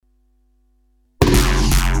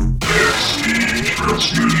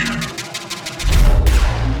transmission.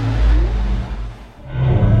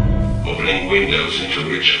 Opening windows into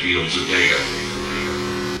rich fields of data.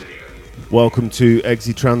 Welcome to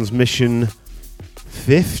EXE Transmission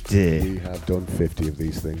 50. We have done 50 of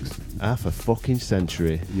these things. Half a fucking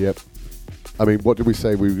century. Yep. I mean, what did we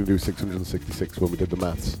say we were going to do 666 when we did the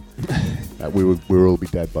maths? we would all be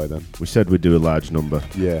dead by then. We said we'd do a large number.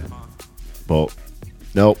 Yeah. But,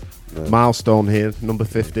 nope. No. Milestone here, number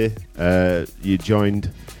 50.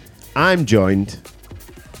 I'm joined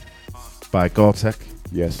by Gore.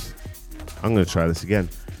 Yes. I'm going to try this again.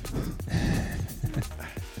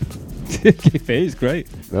 It is great.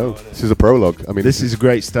 No, this is a prologue. I mean, This is a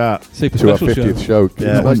great start. Super to our special 50th show.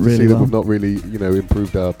 Yeah. It's nice to Really see that well. we've not really,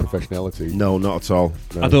 improved our professionality. No, not at all.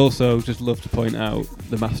 No. I'd also just love to point out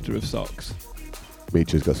the master of socks.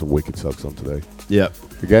 Meecha's got some wicked socks on today. Yep.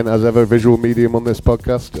 Again, as ever, visual medium on this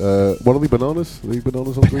podcast. What are the bananas? Are the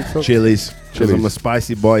bananas on green socks? Chilies. 'Cause I'm a Chilies.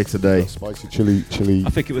 spicy boy today. Spicy chili. I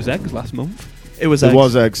think it was eggs last month. It was It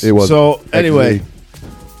was eggs. It was So, eggs. anyway,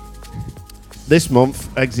 this month,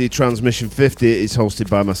 EXE Transmission 50 is hosted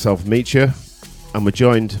by myself, Meecha, and we're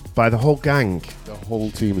joined by the whole gang. The whole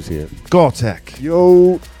team is here. Gore,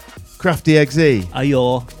 Yo! Krafty EXE,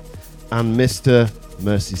 Ayo. and Mr.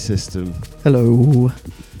 Mercy System. Hello.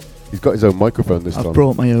 He's got his own microphone this time. I've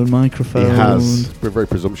brought my own microphone. He has. We're very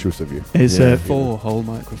presumptuous of you. Is Yeah. 4 whole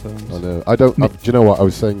microphones. I know. I don't. Do you know what I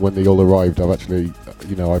was saying when they all arrived? I've actually,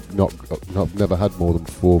 I've never had more than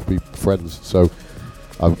 4 friends. So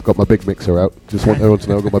I've got my big mixer out. Just want everyone to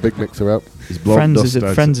know I've got my big mixer out. He's blown Friends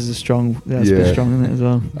dust out. is a strong. Yeah, it's a bit Yeah. strong in it as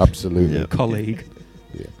well. Absolutely. Yeah. Colleague.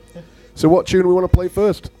 So what tune do we want to play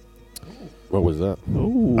first? What was that?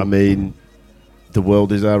 Ooh. I mean, the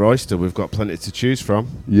world is our oyster. We've got plenty to choose from.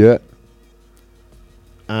 Yeah,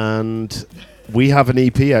 And we have an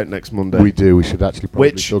EP out next Monday. we do. We should actually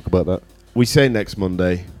probably Which- talk about that. We say next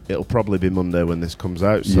Monday. It'll probably be Monday when this comes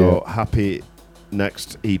out. So happy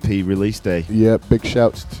next EP release day. Yeah, big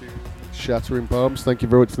shouts to Shattering Palms. Thank you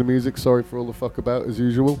very much for the music. Sorry for all the fuck about as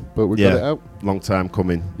usual, but we got it out. Long time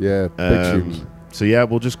coming. Yeah, big tunes. So yeah,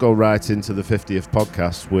 we'll just go right into the 50th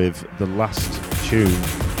podcast with the last tune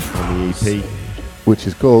on the EP, Which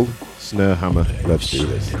is called Snare Hammer. Let's Do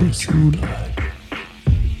This. What's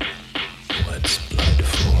blood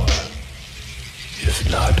for,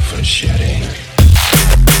 if not for shedding?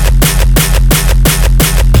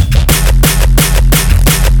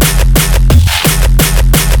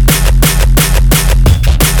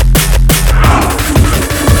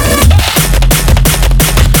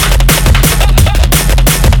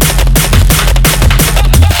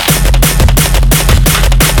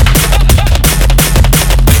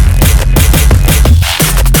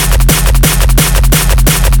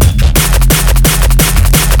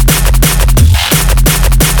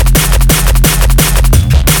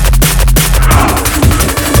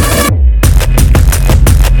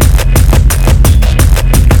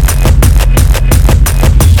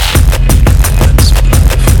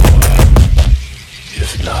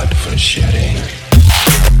 If not for shedding.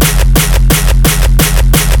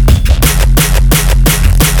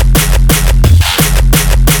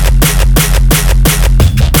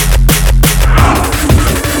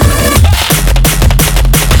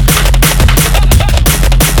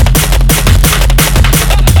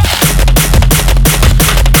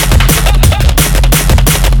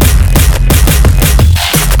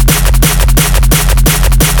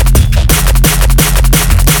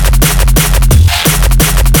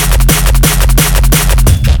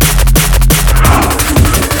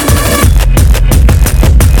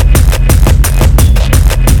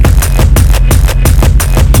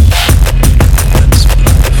 What's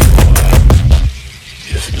blood for,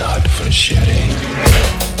 if not for shedding?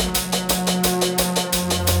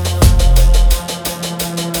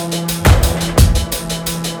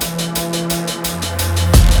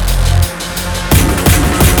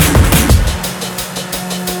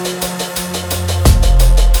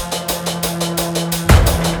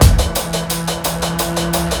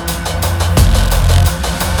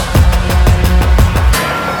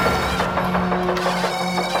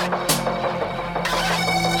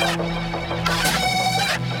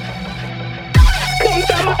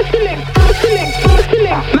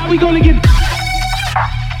 Now we gonna get.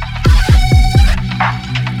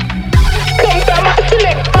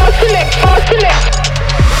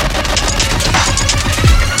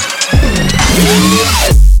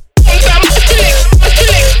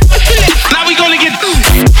 Now we gonna get.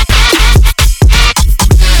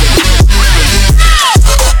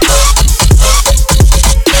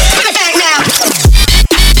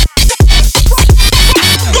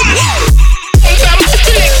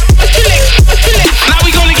 Now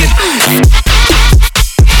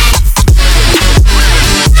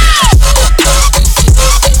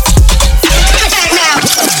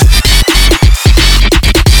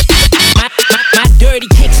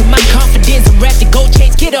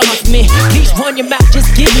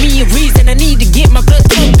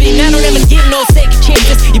no second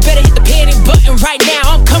chances. You better hit the panic button right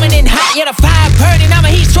now. I'm coming in hot, yeah, the fire burning. I'm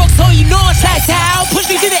a heat stroke, so you know it's like how. Push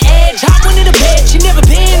me to the edge, I'm winning the bed. You never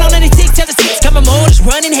been on any 6 out of 6. Coming more, just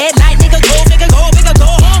running headlight, nigga go, nigga go, nigga go.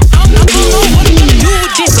 I don't know what I'm gonna do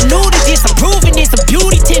with this. I'm new to this, I'm proving this. I'm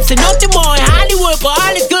beauty tips and nothing more in Hollywood, but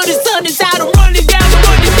all is good as sun is out. I'm running down, I'm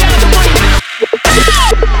running down, I'm running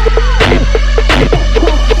down.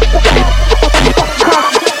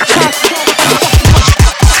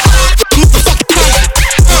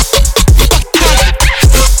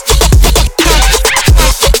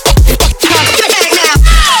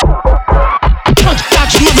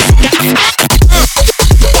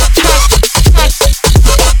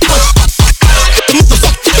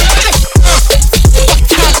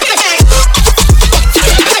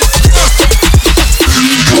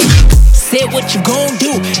 What you gon'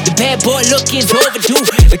 do? The bad boy look is overdue.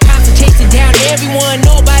 The cops are chasing down everyone.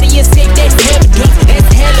 Nobody is safe, that's never done. That's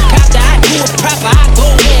the helicopter, I do it proper. I go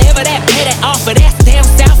wherever that pay that offer. That's down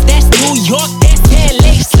south, that's New York, that's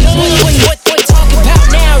LA. What they talking about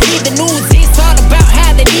now? Read the news, it's all about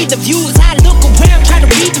how they need the views. I look around, try to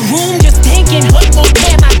read the room, just thinking, what more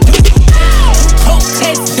can I do?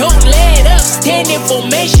 Protest, don't let up. Stand in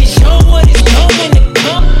formation, show what is going to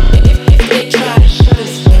come. If they try to shut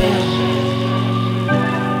us down.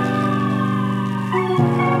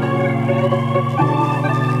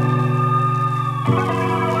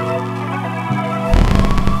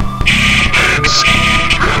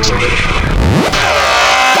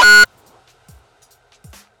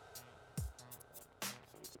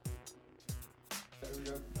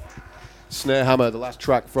 Snare Hammer, the last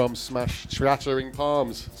track from Smash Shattering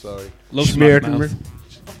Palms. Sorry. Love Smash Mouth.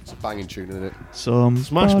 It's a banging tune, isn't it?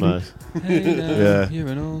 Smash Mouth. Hey now, Yeah. you're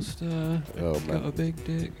an all-star. Oh, Got man. a big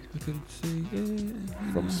dick. I could see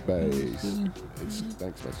it. From space.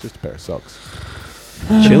 Thanks, man. It's just a pair of socks.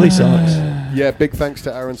 Chili socks. Yeah, big thanks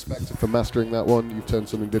to Aaron Spector for mastering that one. You've turned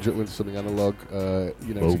something digital into something analog.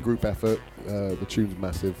 It's a group effort. The tune's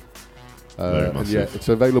massive. Very and yeah, massive. it's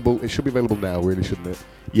available. It should be available now, really, shouldn't it?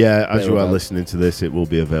 Yeah, as you are Thereabout. listening to this, it will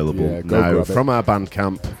be available Yeah, go now grab it. from our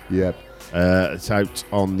Bandcamp. Yeah. It's out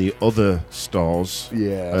on the other stores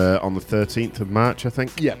Yeah. on the 13th of March, I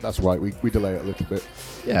think. Yeah, that's right. We delay it a little bit.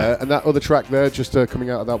 Yeah. And that other track there, just coming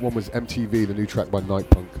out of that one, was MTV, the new track by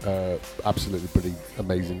Nightpunk. Absolutely pretty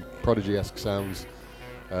amazing. Prodigy-esque sounds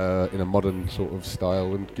in a modern sort of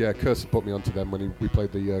style. And yeah, Curse put me onto them when we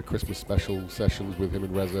played the Christmas special sessions with him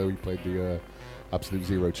and Rezo. He played the Absolute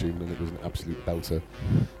Zero tune, and it was an absolute belter.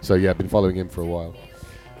 So yeah, I've been following him for a while.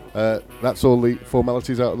 That's all the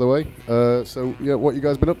formalities out of the way. So yeah, what you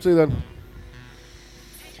guys been up to then?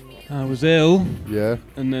 I was ill Yeah.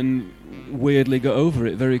 and then weirdly got over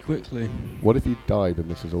it very quickly. What if you died and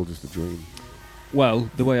this is all just a dream? Well,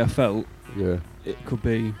 the way I felt, Yeah. it could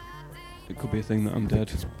be a thing that I'm dead.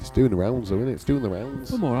 It's doing the rounds though, isn't it? It's doing the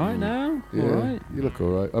rounds. I'm alright now. Yeah, Alright. you look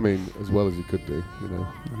alright. I mean, as well as you could do, you know.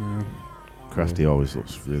 I know. Krafty always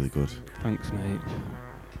looks really good. Thanks, mate.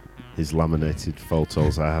 His laminated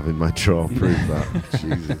photos I have in my drawer prove that.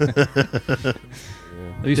 Jesus.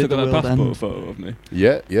 Have you still Did got the that world passport end? photo of me?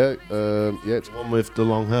 Yeah. It's The one with the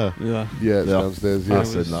long hair. Yeah. it's Yeah. downstairs. I Yeah,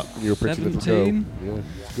 said that. you're a pretty little girl. 17. Yeah,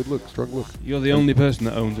 it's a good look, strong look. You're the only person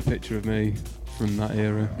that owns a picture of me from that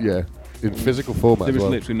era. Yeah, in physical format There as was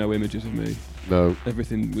well. literally no images of me. No,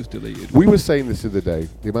 Everything was deleted. we were saying this the other day.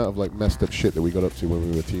 The amount of like messed up shit that we got up to when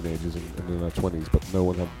we were teenagers and in our 20s, but no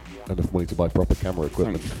one had enough money to buy proper camera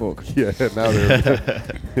Thank equipment. fuck. Yeah, now they're.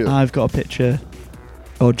 Yeah. I've got a picture,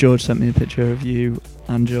 or George sent me a picture of you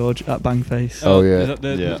and George at Bangface. Oh, yeah. Is that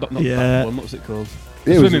the, Yeah. not Yeah. that one, what's it called?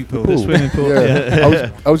 Yeah, it was Swimming the pool. The swimming pool.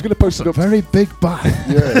 Yeah. I was going to post it up. Very big bath.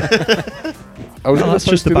 Yeah. I was No, gonna that's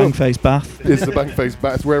just post the it up. Bangface bath. It's the Bangface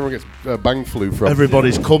bat. It's where everyone gets bang flu from.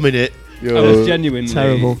 Everybody's coming it. Yo. I was genuinely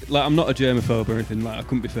Terrible. like, I'm not a germaphobe or anything. Like, I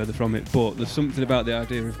couldn't be further from it. But there's something about the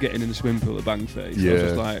idea of getting in a swimming pool at Bangface. I was Yeah.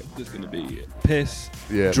 just like, there's going to be piss,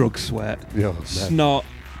 Yeah. drug sweat, Yeah, man. snot,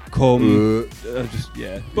 cum. Uh,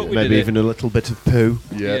 But we Maybe did even a little bit of poo.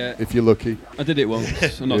 yeah, Yeah. if you're lucky. it. I did it once.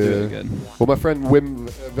 I'm not doing it Yeah. again. Well, my friend Wim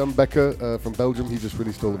van Becker from Belgium, he just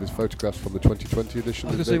released all of his photographs from the 2020 edition.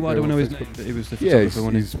 I was going to They- say, why they're do I know on his Facebook. name? That he was the Yeah, photographer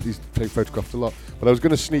when he's photographed a lot. But I was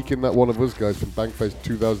going to sneak in that one of us guys from Bangface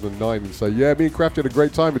 2009 and say, yeah, me and Krafty had a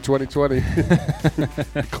great time in 2020.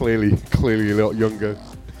 clearly a lot younger.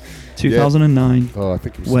 2009. Oh, I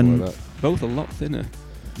think it was When- something like that. both a lot thinner.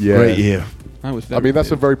 Yeah. Great year. I was. I Very mean, that's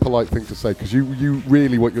a thin. very polite thing to say, because you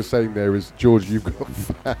really, what you're saying there is, George, you've got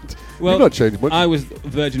fat. Well, You've not changed much. I was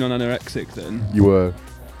verging on anorexic then. You were.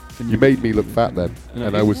 And You made me look fat then,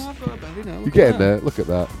 and I was. I've got a belly now, You're look getting at there. Look at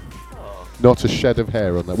that. Not a shed of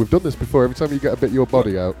hair on that. We've done this before. Every time you get a bit of your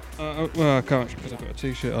body out. Well, I can't because I've got a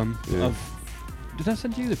t-shirt on. Yeah. Did I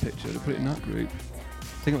send you the picture? Did I put it in that group?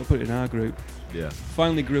 I think I put it in our group. Yeah.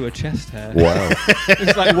 Finally grew a chest hair. Wow.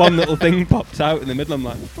 It's like one little thing popped out in the middle. I'm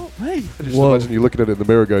like, fuck me. I just imagine you looking at it in the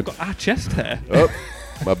mirror going, Got our chest hair. oh,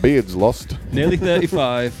 my beard's lost. Nearly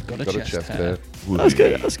 35. Got a Got chest hair. That's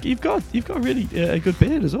good. You've got really a good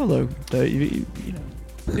beard as well, though. You know.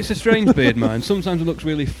 It's a strange beard, man. Sometimes it looks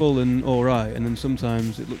really full and alright, and then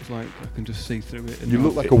sometimes it looks like I can just see through it. And You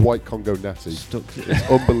look like a white Congo natty. stuck to it. It's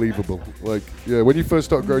unbelievable. Like, yeah, when you first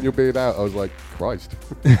started growing your beard out, I was like, Christ.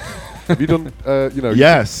 Have you done,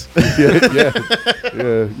 Yes. yeah.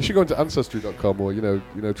 You should go into Ancestry.com or,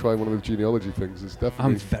 try one of the genealogy things. It's definitely...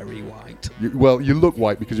 I'm very white. You look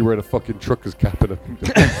white because you're wearing a fucking trucker's cap and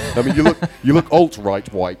I mean, you look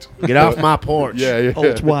alt-right white. Get off my porch. Yeah.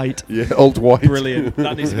 Alt-white. Yeah, alt-white. Brilliant.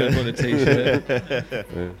 That needs to go on a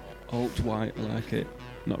t-shirt. Alt white, I like it.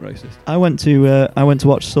 Not racist. I went to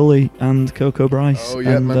watch Sully and Coco Bryce. Oh,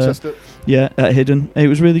 yeah, and, Manchester. At Hidden. It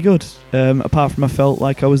was really good. Apart from I felt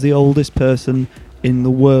like I was the oldest person in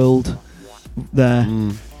the world there.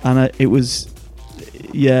 And it was,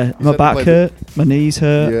 my back hurt, my knees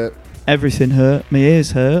hurt, Yeah. everything hurt, my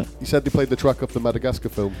ears hurt. You said they played the track off the Madagascar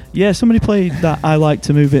film. Yeah, somebody played that I Like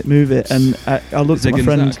to Move It, and I looked at my Zig and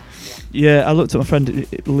friend. Zag. Yeah, I looked at my friend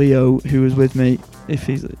Leo, who was with me. I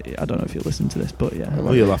don't know if he'll listen to this, but yeah.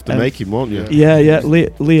 Well, you'll have to make him, won't you? Yeah.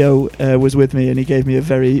 Leo was with me, and he gave me a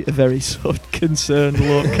very sort of concerned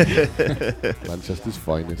look. Manchester's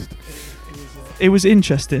finest. It was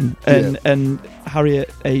interesting, and Harriet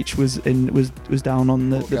H was down on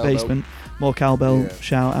the basement. More cowbell. Yeah.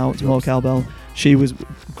 Shout out to more cowbell. She was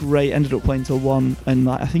great. Ended up playing till 1, and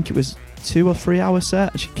I think it was 2 or 3 hour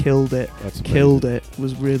set. She killed it. That's Killed it.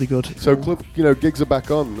 Was really good. So club, gigs are back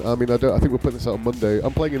on. I mean, I think we're putting this out on Monday.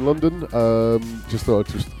 I'm playing in London. Just thought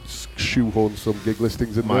I'd just shoehorn some gig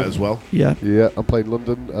listings in Might there. as well. Yeah. Yeah, I'm playing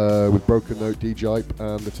London with Broken Note, DJ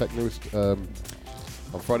and the Technoist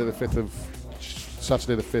on Saturday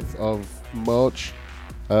the 5th of March.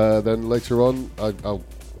 Then later on,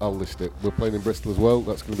 I'll list it. We're playing in Bristol as well.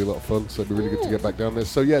 That's going to be a lot of fun, so it'd be really good to get back down there.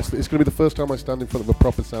 So yes, it's going to be the first time I stand in front of a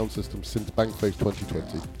proper sound system since Bankface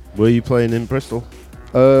 2020. Were you playing in Bristol?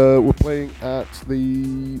 We're playing at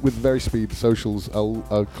with Very Speed socials.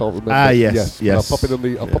 I can't remember. Yes. I'll pop it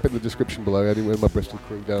in the description below. Anyway, my Bristol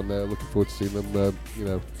crew down there. Looking forward to seeing them.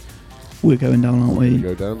 We're going down, aren't we?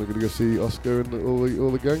 Go down. We're going to go see Oscar and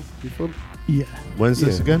all the gang. Be fun. Yeah. When's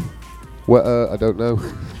this again? Well, I don't know.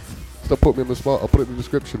 Stop putting me on the spot. I'll put it in the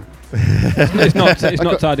description. It's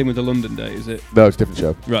not tied in with the London date, is it? No, it's a different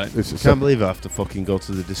show. Right. It's Can't believe I have to fucking go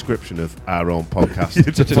to the description of our own podcast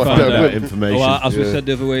to To find find out out. information. Well, as we Yeah. said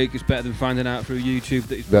the other week, it's better than finding out through YouTube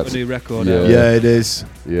that he's put That's- a new record yeah. out. Yeah, it is.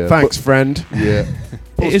 Yeah. Thanks, friend. Yeah.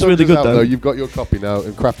 It is really good, out, though. You've got your copy now,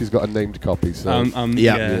 and Krafty's got a named copy. So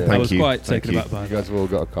Yeah, I thank was you, quite thank taken you. aback by you that. guys have all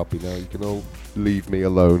got a copy now. You can all leave me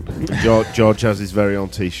alone. George has his very own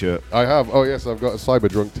T-shirt. I have. Oh yes, I've got a Cyber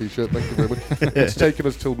Drunk T-shirt. Thank you very much. It's taken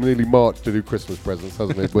us till nearly March to do Christmas presents,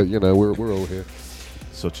 hasn't it? But we're all here.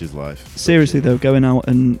 Such is life. Seriously though, going out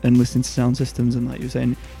and listening to sound systems and like you were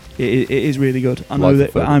saying, it is really good. I know Life that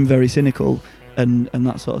affirming. I'm very cynical and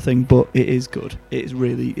that sort of thing, but it is good. It's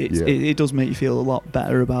really Yeah. it does make you feel a lot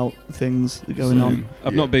better about things going on.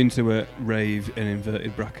 I've Yeah. not been to a rave in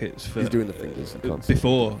inverted brackets for He's doing the fingers. I can't see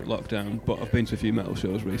before it. lockdown, but I've been to a few metal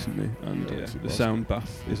shows recently, and Yeah, yeah, it's the awesome. sound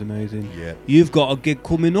bath is amazing. Yeah. You've got a gig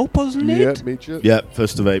coming up, hasn't Yeah, it? Meecha. Yeah,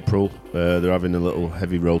 1st of April. They're having a little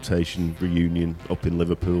heavy rotation reunion up in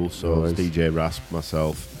Liverpool. So Nice. it's DJ Rasp,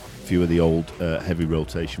 myself, a few of the old heavy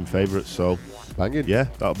rotation favourites. So Banging. yeah,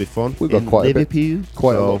 that'll be fun. We've got in quite a bit- Liverpool.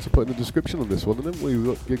 Quite a So, lot to put in the description on this one, haven't we? We've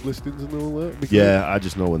got gig listings and all that. Yeah, I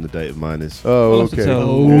just know when the date of mine is. Oh, I'll have to okay.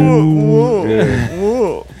 tell-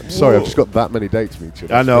 Yeah. I'm sorry, I've just got that many dates,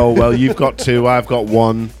 Meecha. I know. Well, you've got 2. I've got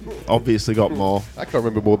 1. Obviously, got more. I can't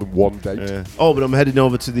remember more than one date. Yeah. Oh, but I'm heading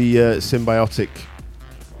over to the Symbiotic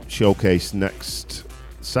showcase next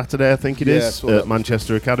Saturday, I think it Yeah, is, saw that. at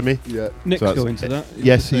Manchester Academy. Yeah. Nick's So that's- going to that.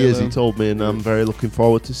 Yes, he is. He Hello. told me, and I'm very looking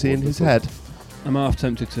forward to seeing his head. I'm half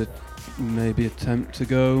tempted to maybe attempt to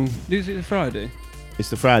go. Is it a Friday? It's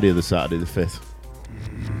the Friday or the Saturday, the 5th.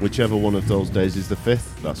 Whichever one of those days is the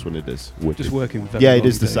 5th, that's when it is. Just working. Very Yeah, it long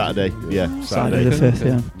is the days. Saturday. Yeah, Saturday the Saturday. 5th,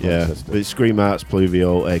 yeah. Yeah, Manchester. but it's Scream Arts,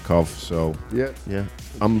 Pluvio, Akov, so Yeah. yeah.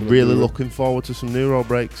 I'm really looking forward to some Neuro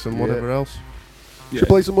breaks and Yeah. whatever else. Should we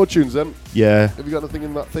play some more tunes then? Yeah, Have you got anything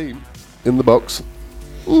in that theme? In the box?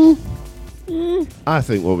 I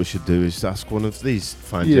think what we should do is ask one of these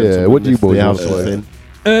fine Yeah, gentlemen what do you if they boys have want to play? something.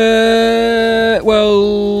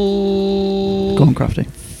 Well, Go on, Krafty.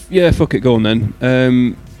 Yeah, fuck it, go on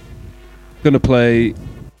then. Gonna play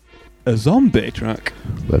a zombie track.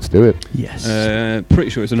 Let's do it. Yes. Pretty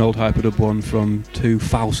sure it's an old hyperdub one from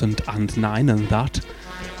 2009 and that.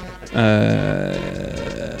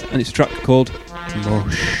 And it's a track called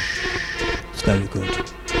Mush. It's very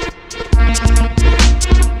good.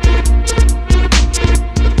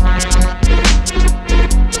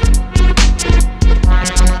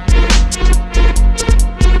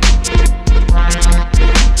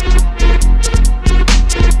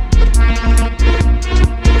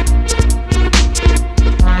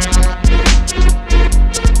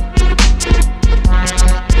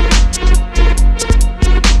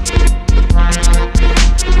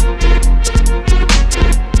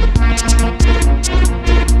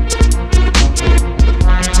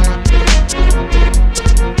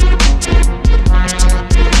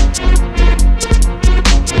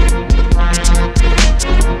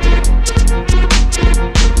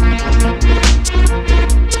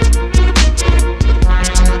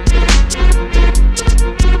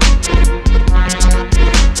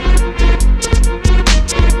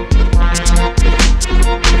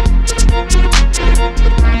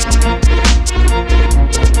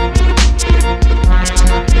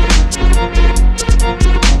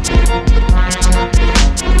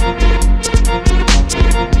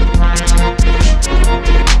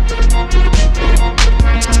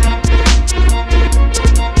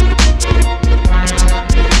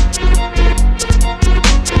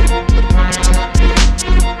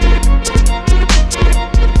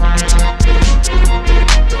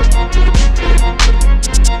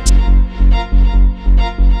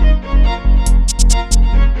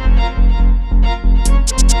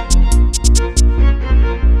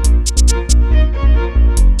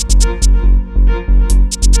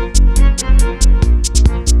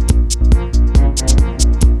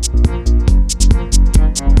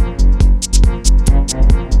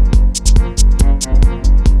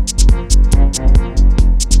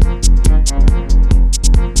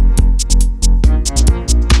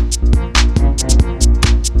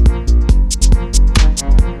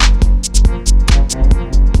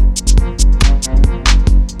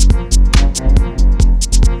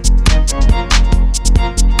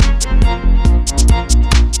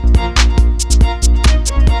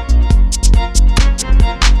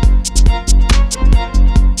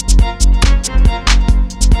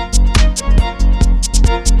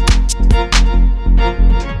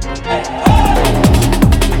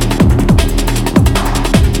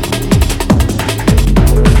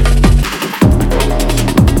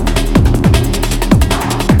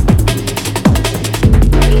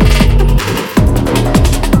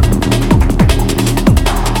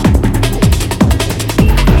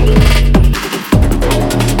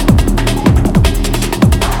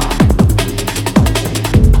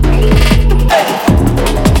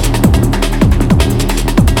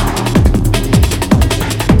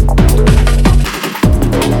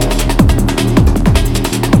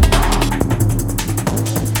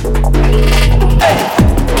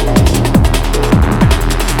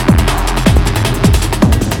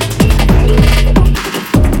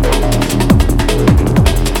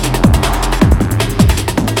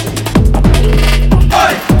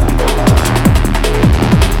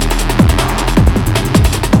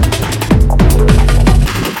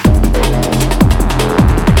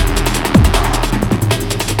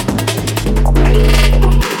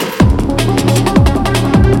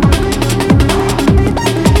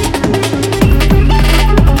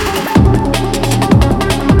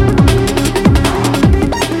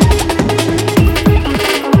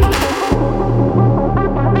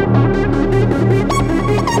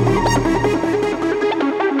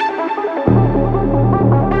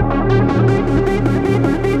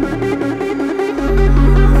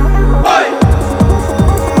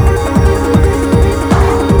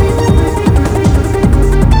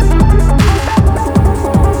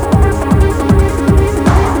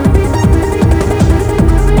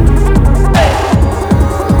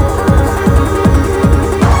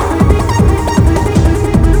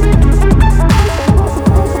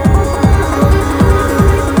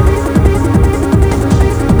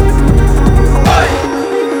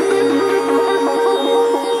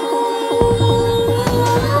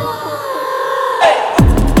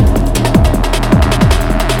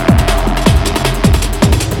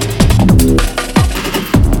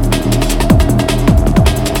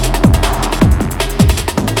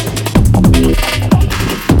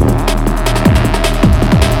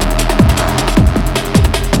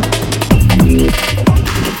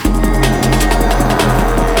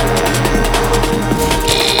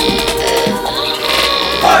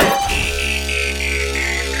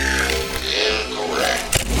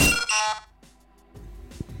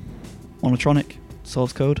 electronic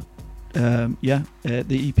source code. The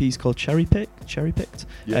EP is called Cherry Picked.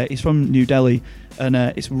 Yeah. He's from New Delhi, and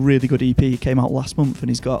it's a really good EP. It came out last month, and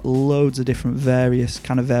he's got loads of different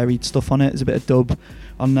varied stuff on it. There's a bit of dub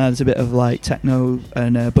on there, there's a bit of like techno,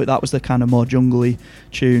 and but that was the kind of more jungly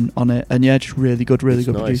tune on it. And yeah, just really good It's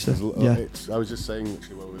nice. producer. I was just saying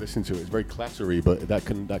actually while we were listening to it, it's very clattery, but that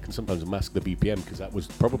can sometimes mask the BPM because that was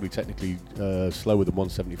probably technically slower than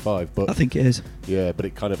 175. But I think it is. yeah, but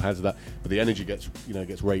it kind of has that. But the energy gets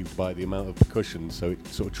raved by the amount of percussion, so it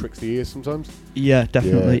sort of tricks the ears sometimes. Yeah,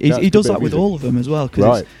 definitely. Yeah, he does that's that with music. all of them as well, because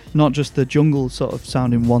Right. it's not just the jungle sort of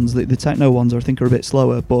sounding ones. The techno ones, I think, are a bit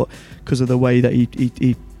slower, but because of the way that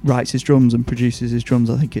he writes his drums and produces his drums,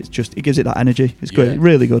 I think it gives it that energy. It's great,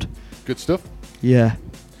 really good. Good stuff. Yeah.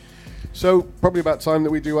 So probably about time that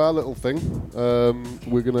we do our little thing.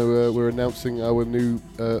 We're announcing our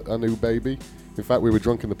new baby. In fact, we were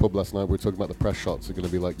drunk in the pub last night. We were talking about the press shots are going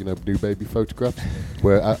to be like, new baby photographs,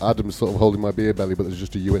 where Adam's sort of holding my beer belly, but there's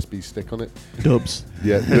just a USB stick on it. Dubs.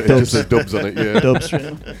 Yeah, it just says dubs on it. Yeah, Dubs.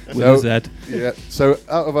 Really. With a Z. Yeah. So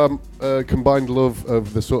out of our combined love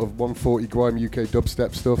of the sort of 140 grime UK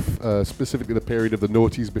dubstep stuff, specifically the period of the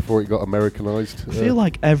noughties before it got Americanized. I feel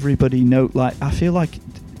like everybody I feel like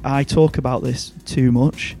I talk about this too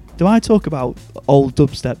much. Do I talk about old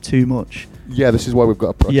dubstep too much? Yeah, this is why we've got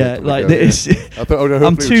a project. Yeah, on the like go, this. yeah. I thought, no, I'm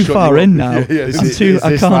hopefully too it'll shut far you in up. now. Yeah, Is I'm this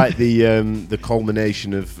I can't. like the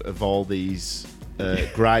culmination of all these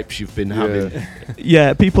gripes you've been having?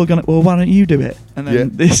 Yeah, people are gonna. Well, why don't you do it? And then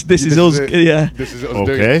this is us. Yeah. This is us doing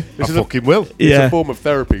Okay, it. I fucking will. It's Yeah. a form of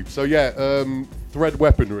therapy. So thread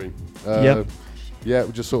weaponry. Yep. Yeah,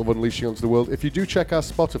 we're just sort of unleashing onto the world. If you do check our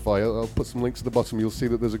Spotify, I'll put some links at the bottom. You'll see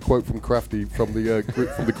that there's a quote from Krafty from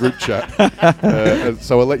the group chat. And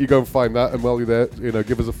so I'll let you go and find that. And while you're there,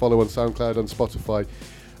 give us a follow on SoundCloud and Spotify.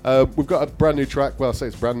 We've got a brand new track. Well, I say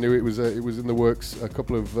it's brand new. It was in the works a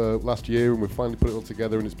couple of last year, and we've finally put it all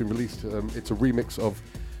together, and it's been released. It's a remix of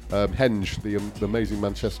Henge, the amazing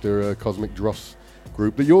Manchester cosmic dross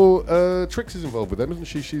group that your Trix is involved with them, isn't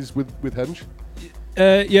she? She's with Henge.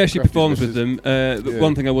 Yeah, she Krafty performs with versus- them. yeah.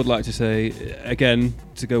 One thing I would like to say, again,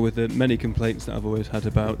 to go with the many complaints that I've always had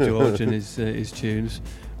about George and his tunes,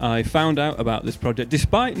 I found out about this project,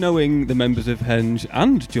 despite knowing the members of Henge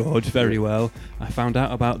and George very well. I found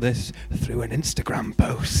out about this through an Instagram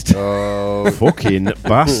post. Oh, Fucking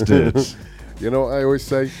bastards. you know what I always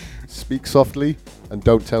say? Speak softly and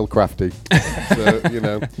don't tell Krafty.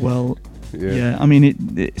 So, Well, yeah. yeah. I mean,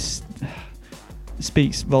 it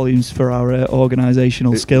speaks volumes for our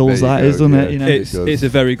organisational skills. there you That go, is, doesn't yeah. it? You know. It's a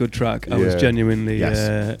very good track. I was Yeah. genuinely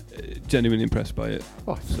Yes. genuinely impressed by it.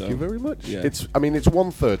 Oh, thank So, you very much. yeah. It's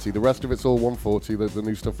 130. The rest of it's all 140. The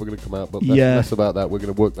new stuff we're going to come out, but Yeah. less about that. We're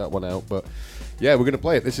going to work that one out. But yeah, we're going to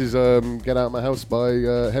play it. This is "Get Out of My House" by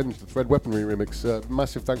Henge, the Thread Weaponry remix.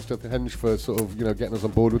 Massive thanks to Henge for sort of getting us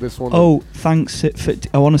on board with this one. Oh, thanks.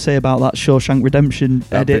 I want to say about that Shawshank Redemption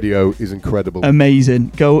that edit. video is incredible.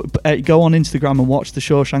 Amazing. Go on Instagram and watch the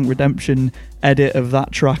Shawshank Redemption edit of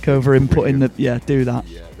that track over him putting the do that.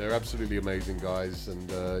 Yeah, they're absolutely amazing guys, and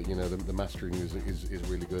the mastering is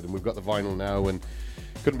really good. And we've got the vinyl now, and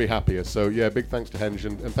couldn't be happier. So yeah, big thanks to Henge,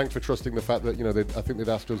 and thanks for trusting the fact that I think they'd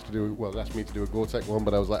asked me to do a Gore-Tex one,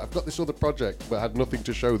 but I was like, I've got this other project, but I had nothing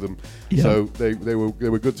to show them. Yeah. So they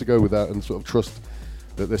were good to go with that, and sort of trust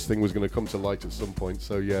that this thing was going to come to light at some point.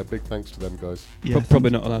 So yeah, big thanks to them guys. Yeah, Probably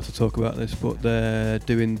not allowed to talk about this, but they're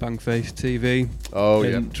doing Bangface TV. Oh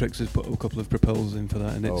and Trix has put a couple of proposals in for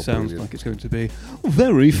that, and it Oh, sounds brilliant. like it's going to be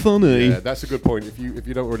very funny. Yeah, that's a good point. If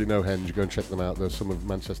you don't already know Henge, go and check them out. They're some of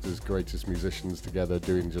Manchester's greatest musicians together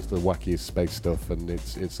doing just the wackiest space stuff, and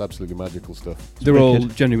it's absolutely magical stuff. They're all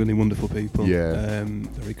wicked. genuinely wonderful people. Yeah.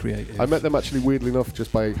 Very creative. I met them actually weirdly enough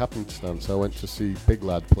just by happenstance. I went to see Big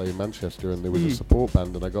Lad play in Manchester, and there was a support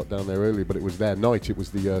band, and I got down there early, but it was their night. It was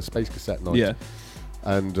the Space Cassette night. Yeah.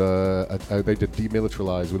 And they did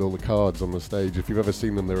Demilitarize with all the cards on the stage. If you've ever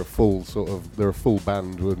seen them, they're a full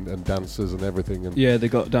band and dancers and everything. And Yeah, they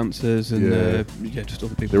got dancers and Yeah. just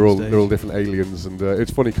other people. they're on all stage. they're all different aliens. And it's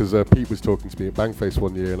funny because Pete was talking to me at Bangface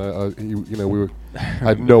one year, and I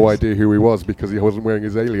had no idea who he was because he wasn't wearing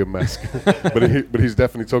his alien mask. but he's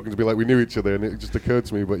definitely talking to me like we knew each other, and it just occurred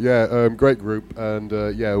to me. But yeah, great group, and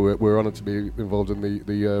we're honoured to be involved in the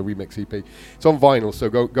remix EP. It's on vinyl, so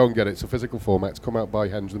go and get it. It's a physical format. It's come out by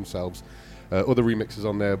Henge themselves. Other remixes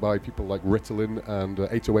on there by people like Ritalin and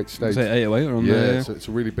 808 State. Say 808 are on Yeah, there. it's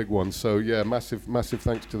a really big one. So yeah, massive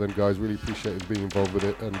thanks to them guys. Really appreciated being involved with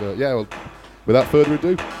it. And well, without further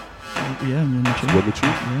ado, Yeah, I'm gonna run the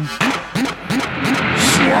tune.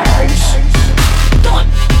 Yeah.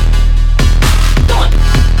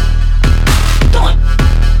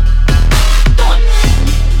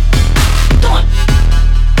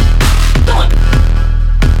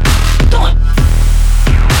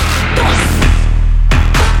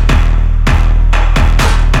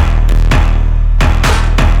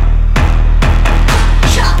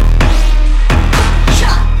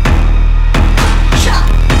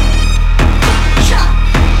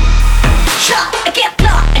 shot, I get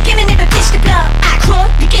blood, I give me never kiss the blood. I crawl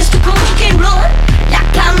against the cold, you can run. Like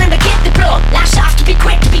pound, never get the blood. Last off to be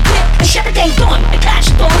quick, I shut the thing down, I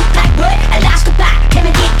catch the bone, like wood. I lost the back, came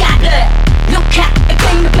and get got blood. Look at, I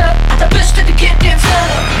came the blood, I the best to get them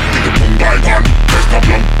flood. Take a boom by one, test the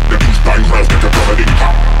blunt, the push by crowd, get a brother in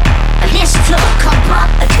top. I list the floor, come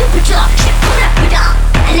up, a cupid drop, shit, put up with up.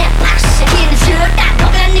 I let pass, I get the flood, that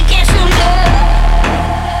nothing against no love.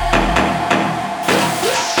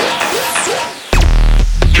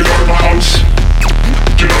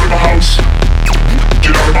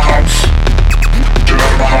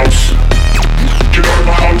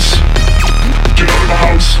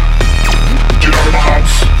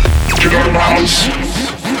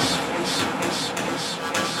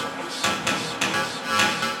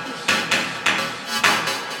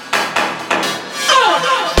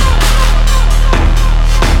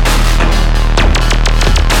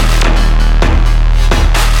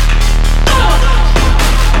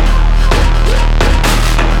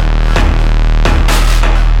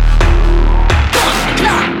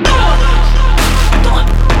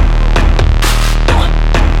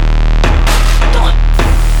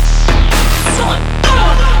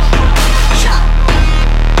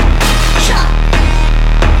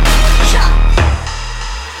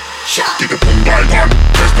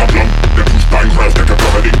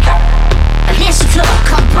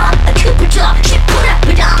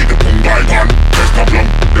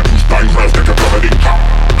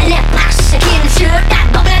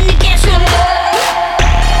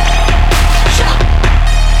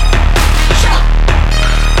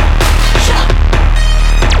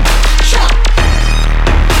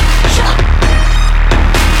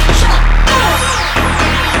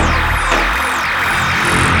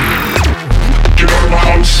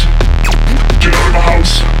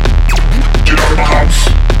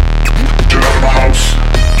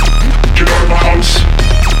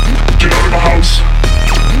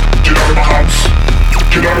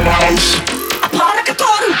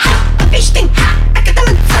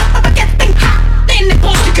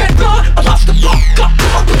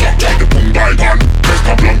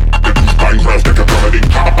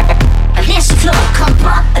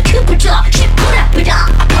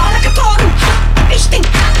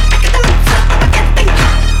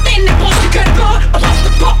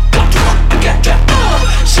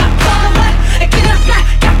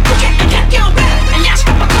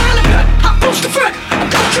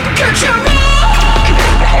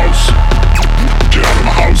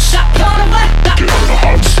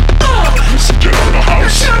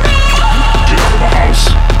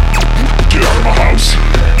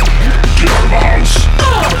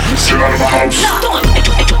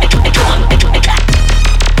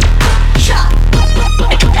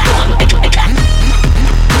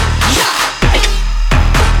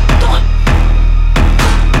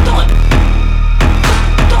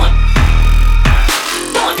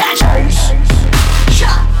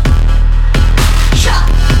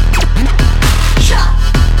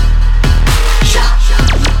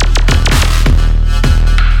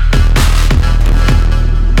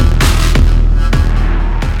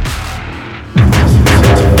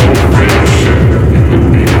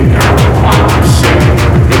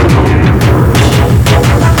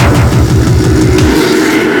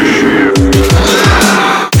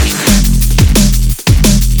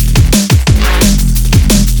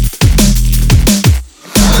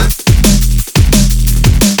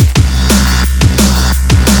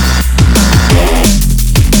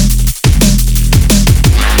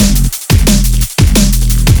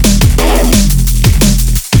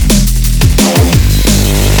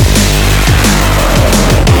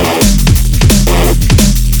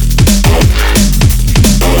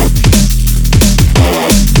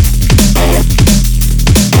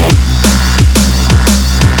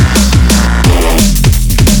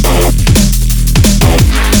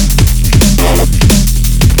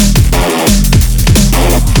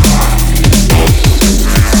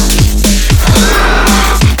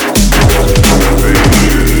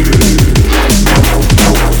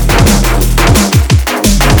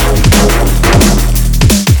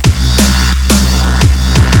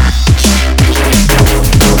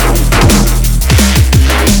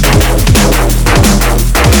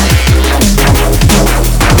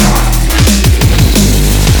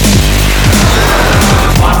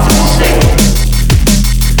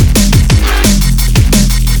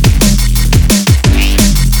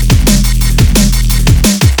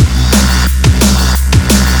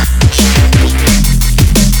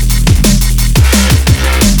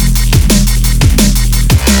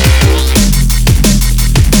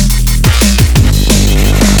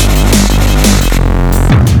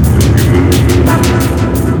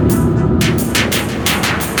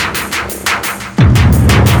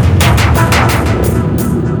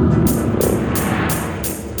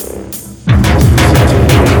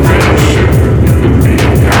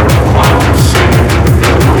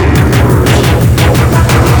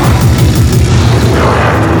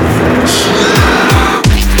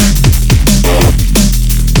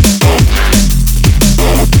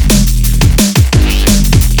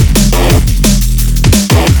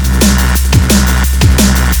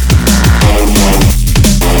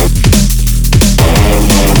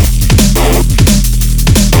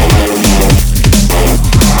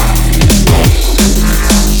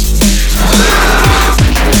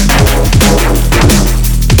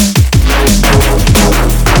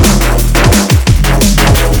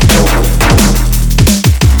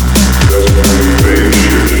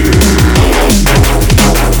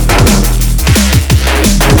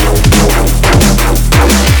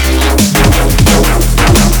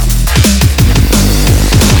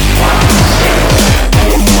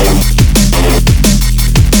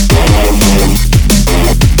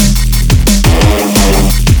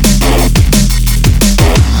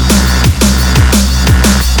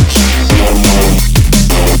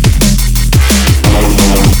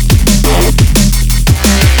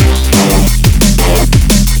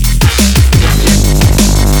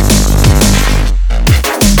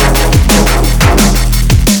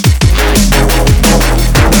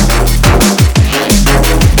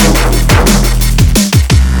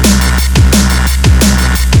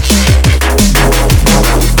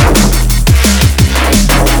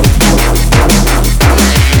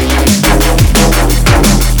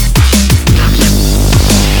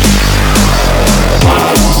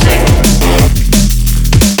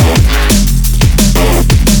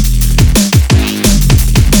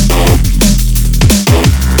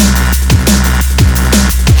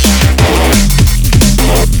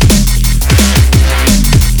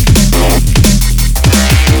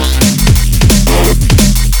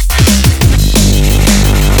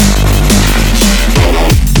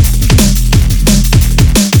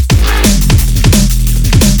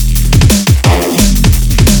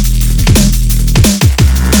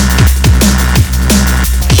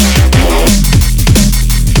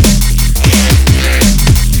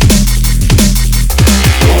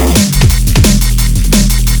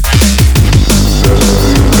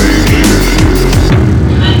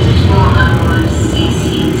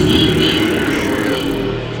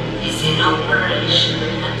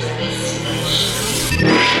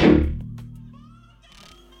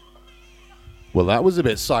 that was a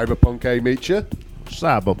bit cyberpunk, Meecha?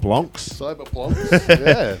 Cyberplonks. Cyberplonks,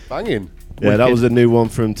 yeah, banging. Yeah, that was a new one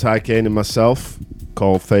from Tycoon and myself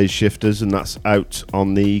called Phase Shifters, and that's out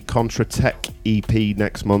on the Contra Tech EP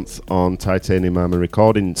next month on Titanium Armor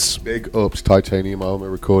Recordings. Big ups, Titanium Armor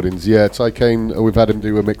Recordings. Yeah, Tycoon, we've had him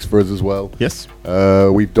do a mix for us as well. Yes.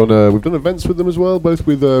 We've done events with them as well, both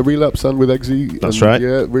with Relapse and with EXE. That's and, right.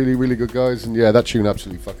 Yeah, really, really good guys. And yeah, that tune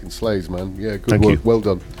absolutely fucking slays, man. Yeah, good Thank work. you. Well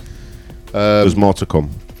done. There's more to come.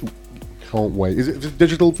 Can't wait. Is it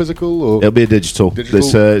digital, physical, or It'll be a digital.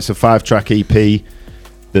 It's a 5-track EP.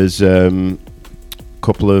 There's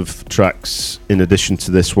couple of tracks in addition to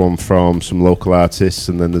this one from some local artists,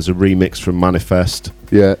 and then there's a remix from Manifest,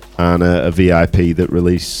 and a VIP that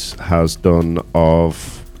Release has done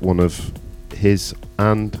of one of his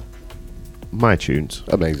and my tunes.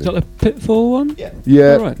 Amazing. Is that the Pitfall one?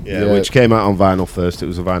 Yeah. All right. Yeah, which came out on vinyl first. It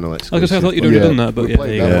was a vinyl exclusive. I thought you'd already done that, but we yeah, played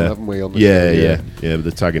there you that go. one, haven't we? On the Yeah, show? yeah. But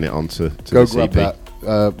they're tagging it onto Go the grab CP.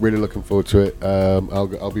 that. Really looking forward to it.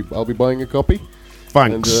 I'll be buying a copy.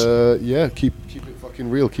 Thanks. And yeah, keep it fucking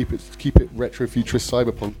real. Keep it retro futurist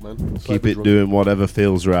cyberpunk, man. Keep it doing whatever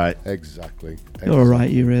feels right. Exactly. You're all right,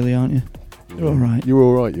 you really, aren't you? You're all right. You're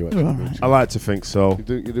all right. You actually. You're all right. I like to think so.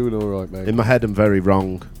 You're doing all right, mate. In my head, I'm very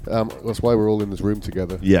wrong. That's why we're all in this room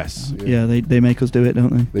together. Yes. Yeah, they make us do it,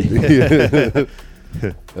 don't they?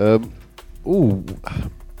 Ooh.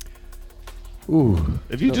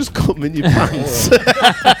 Have you just come in your pants?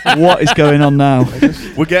 What is going on now?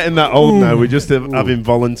 We're getting that old now. We just have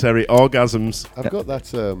involuntary orgasms. I've got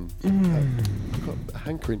that. I've got a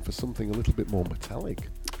hankering for something a little bit more metallic.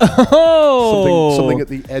 Oh! Something at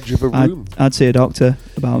the edge of a room. I'd see a doctor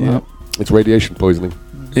about that. It's radiation poisoning.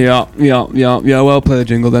 Yeah. Well played,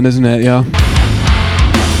 jingle then, isn't it? Yeah.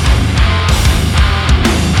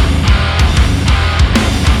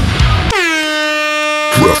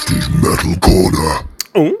 Krafty's Metal Corner.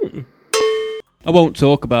 I won't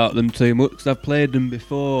talk about them too much because I've played them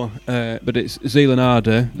before, but it's Zealand.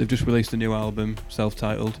 They've just released a new album,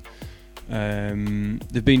 self-titled.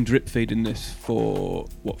 They've been drip feeding this for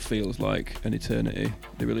what feels like an eternity.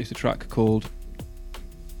 They released a track called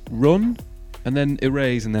Run, and then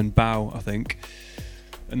Erase, and then Bow, I think.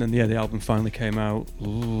 And then the album finally came out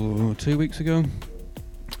 2 weeks ago.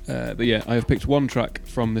 But yeah, I have picked one track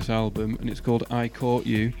from this album, and it's called I Caught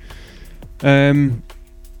You.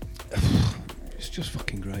 It's just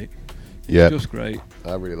fucking great. Yeah, just great.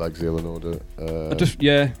 I really like Zealand Order.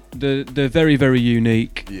 They're very, very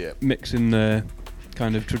unique. Yeah. Mixing the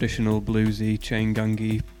kind of traditional bluesy, chain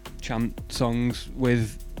gangy chant songs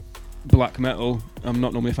with black metal. I'm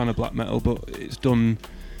not normally a fan of black metal, but it's done.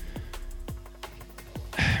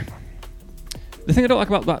 The thing I don't like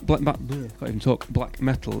about black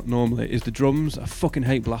metal normally is the drums. I fucking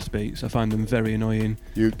hate blast beats. I find them very annoying.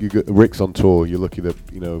 You got Rick's on tour. You're lucky that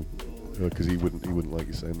because he wouldn't like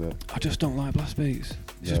you saying that. I just don't like blast beats.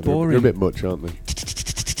 It's just they're boring. a bit much, aren't they? Yeah.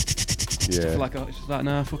 It's just like,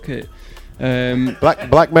 nah, fuck it.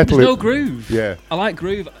 Black metal. There's no groove. Yeah. I like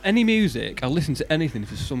groove. Any music, I'll listen to anything if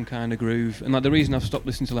there's some kind of groove. And like the reason I've stopped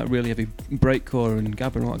listening to like really heavy breakcore and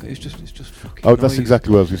gabber and all that, it's just fucking. Oh, that's noise.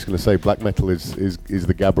 exactly what I was just going to say. Black metal is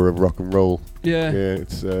the gabber of rock and roll. Yeah. Yeah,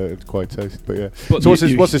 it's quite tasty, but yeah. But So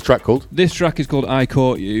what's this track called? This track is called I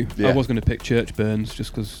Caught You. Yeah. I was going to pick Church Burns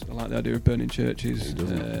just because I like the idea of burning churches.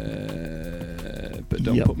 But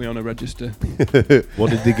don't put me on a register. What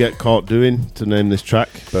did they get caught doing to name this track?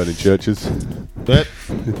 Burning churches. Yep.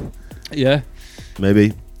 Yeah.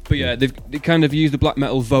 Maybe. But yeah, they kind of use the black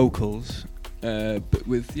metal vocals, but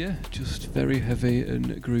with just very heavy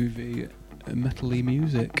and groovy, metal-y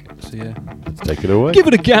music. So yeah, Take it away. give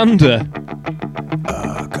it a gander.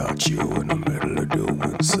 I got you in the middle of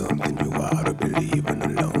doing something you ought to believe in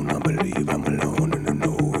alone. I believe I'm alone in the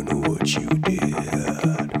knowing what you did.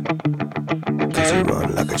 Cause you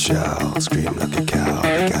run like a child, scream like a cow.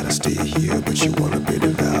 You gotta stay here, but you wanna be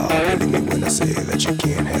devout. Believe me when I say that you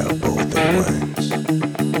can't have both at once.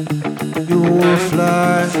 You will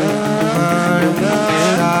fly,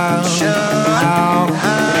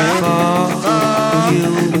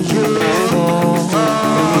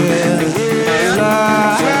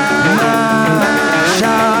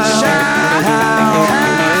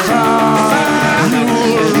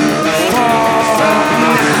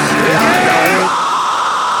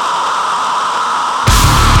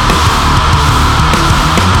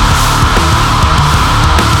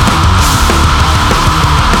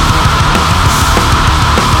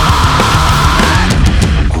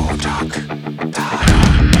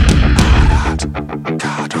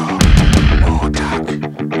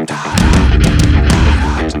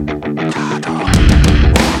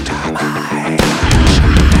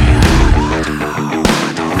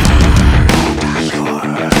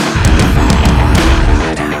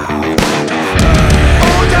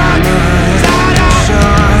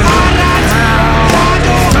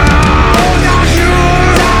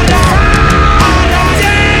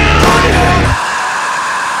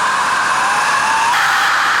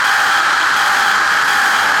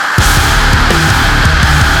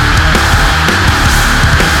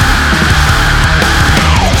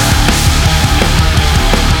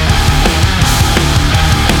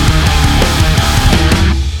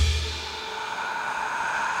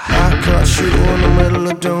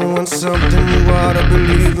 alone, I don't want something you are to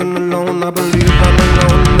believe in alone. I believe I'm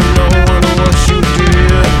alone and no one what you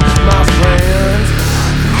did, my friend.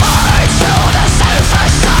 My to the safer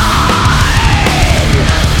side.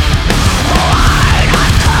 Why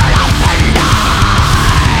not curl up and die?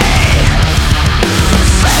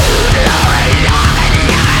 Food luring long and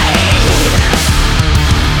night.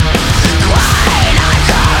 Why not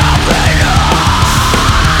curl up and die?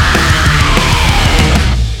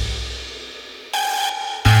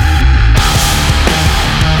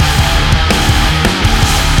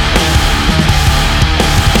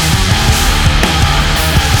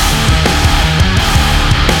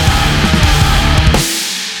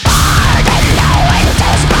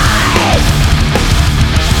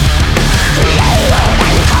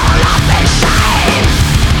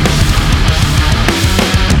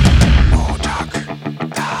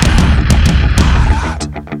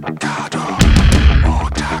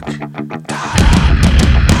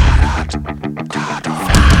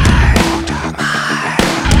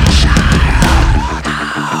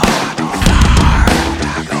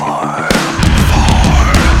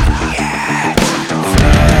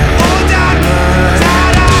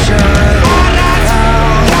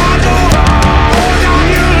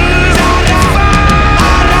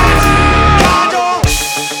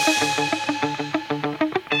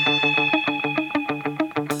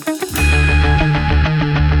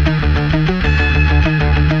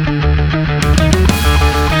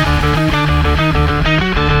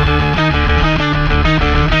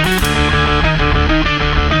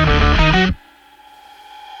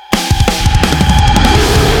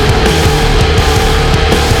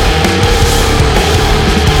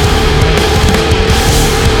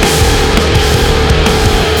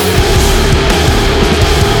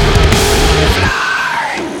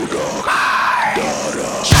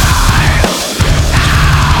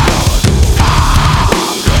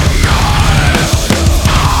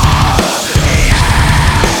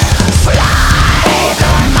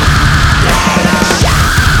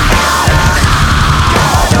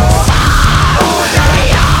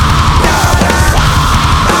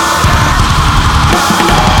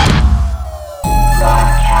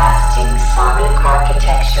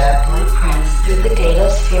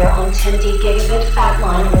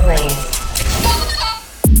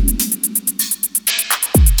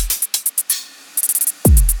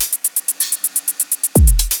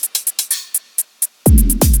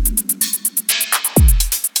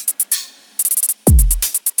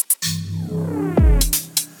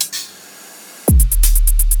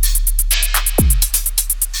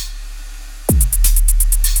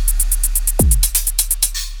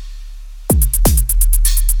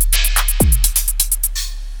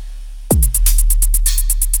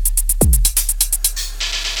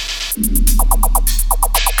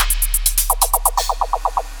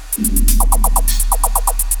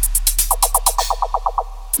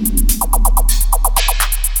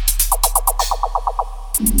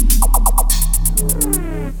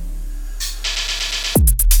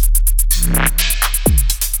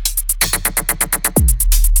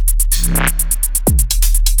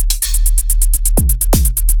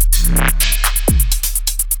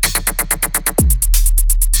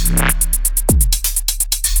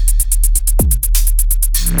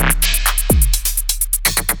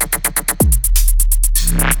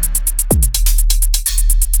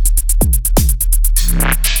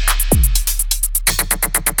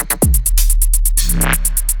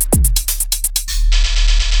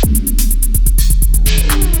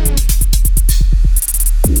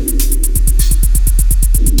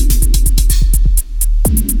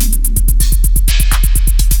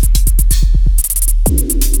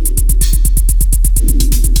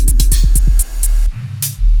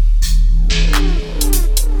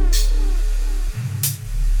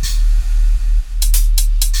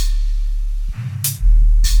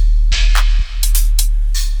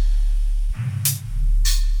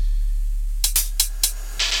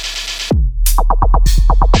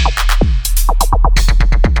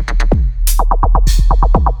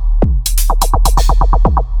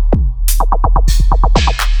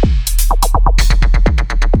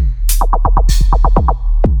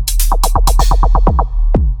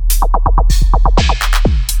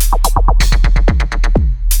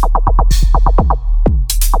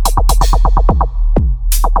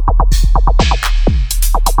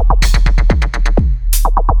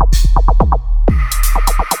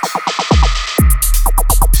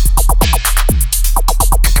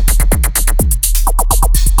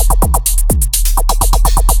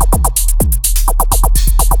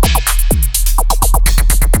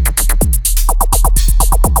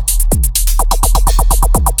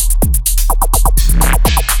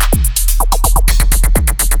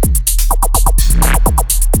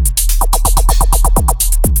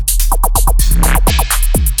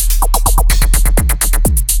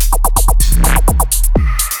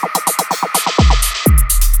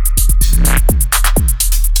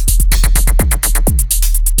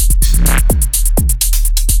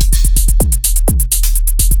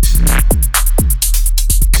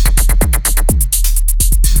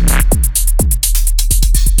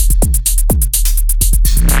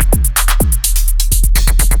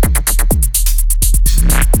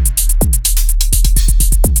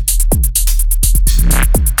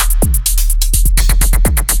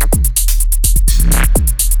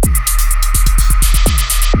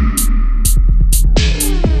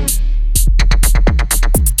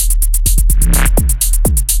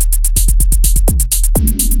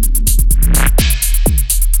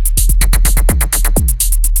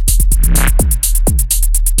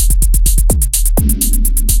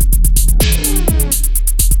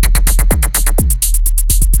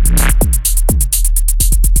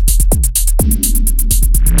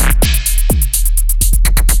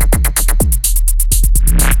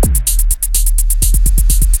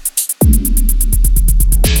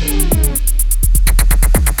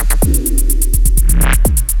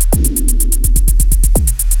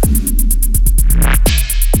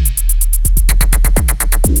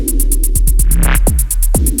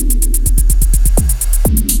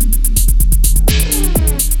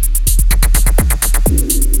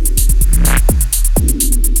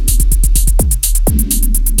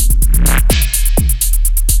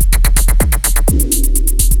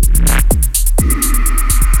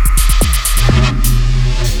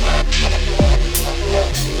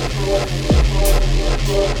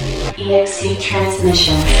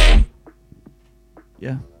 Ignition.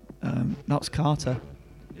 Yeah, that's Carter.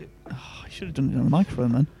 I should have done it on the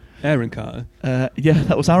microphone, man. Aaron Carter. Yeah,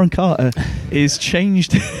 that was Aaron Carter. He's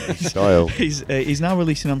changed. Style. He's now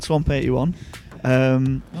releasing on Swamp 81.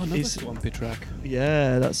 Another swampy track.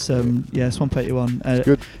 Yeah, that's Swamp 81. It's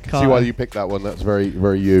good. See why you picked that one. That's very,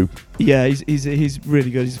 very you. Yeah, he's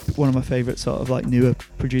really good. He's one of my favourite sort of like newer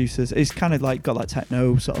producers. It's kind of like got that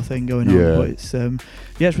techno sort of thing going on, but it's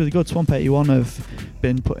it's really good. Swamp 81 have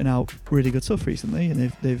been putting out really good stuff recently, and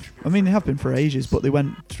they have been for ages, but they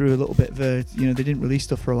went through a little bit of they didn't release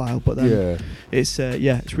stuff for a while, but then it's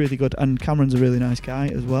really good. And Cameron's a really nice guy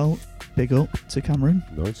as well. Big up to Cameron.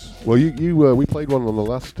 Nice. Well, we played one on the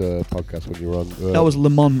last podcast when you were on. That was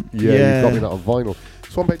Lamont. Yeah, you got me that on vinyl.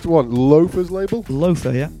 Swamp 81, Loafer's label.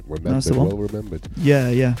 Loafer, yeah. That's the one. Well remembered.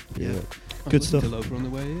 Yeah. Good stuff. To Loafer on the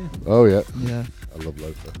way here. Oh yeah. Yeah. I love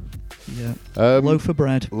Loafer. Yeah. Loafer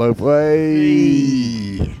bread. Loafer.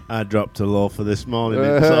 Hey. I dropped a loafer this morning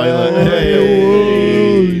in toilet.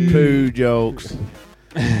 Hey. Poo jokes.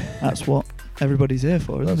 That's what everybody's here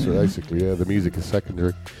for, isn't That's it? basically, yeah. The music is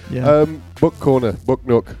secondary. Yeah. Book corner, book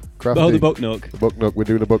nook. Krafty. Oh, the book nook. The book nook. We're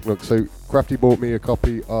doing a book nook. So Krafty bought me a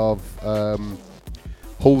copy of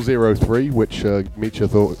Hull 03, which Meecha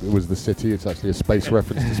thought it was the city. It's actually a space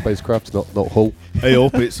reference to spacecrafts, not Hull. I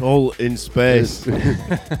hope it's Hull in space.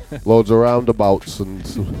 Loads of roundabouts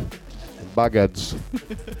and bagheads.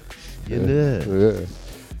 Yeah.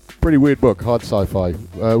 Pretty weird book, hard sci-fi.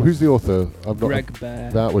 Who's the author? Greg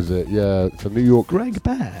Bear. That was it. Yeah, it's a New York. Greg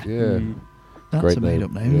Bear. Yeah, that's great a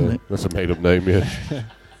made-up name, yeah. isn't it? That's a made-up name, yeah.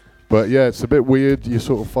 But yeah, it's a bit weird. You're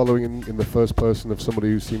sort of following in the first person of somebody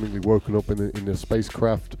who's seemingly woken up in a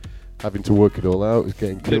spacecraft, having to work it all out. Is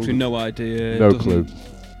getting killed. Literally no idea. No clue.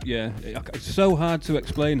 Yeah, it's so hard to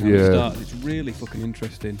explain how it starts. It's really fucking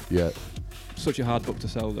interesting. Yeah. Such a hard book to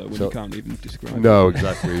sell though when you can't even describe it. No,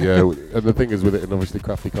 exactly. Yeah, and the thing is with it, and obviously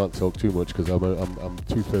Krafty can't talk too much because I'm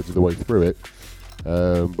 2/3 of the way through it.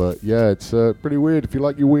 But yeah, it's pretty weird. If you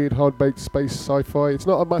like your weird, hard-baked space sci-fi, it's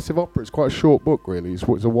not a massive opera. It's quite a short book, really. It's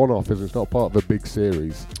a one-off, isn't it? It's not part of a big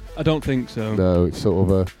series. I don't think so. No, it's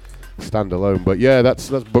sort of a standalone. But yeah, that's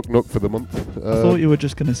Book Nook for the month. I thought you were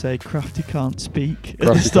just going to say Krafty can't speak at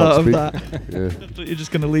the start of that. Yeah. I thought you're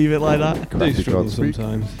just going to leave it like that. I do struggle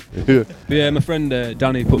sometimes. Yeah. But yeah, my friend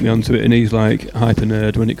Danny put me onto it, and he's like hyper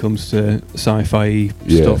nerd when it comes to sci-fi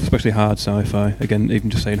stuff, especially hard sci-fi. Again, even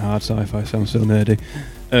just saying hard sci-fi sounds so nerdy.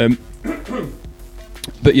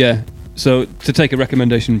 But yeah, so to take a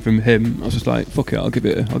recommendation from him, I was just like, fuck it, I'll give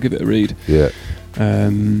it a read. Yeah.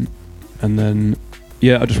 And then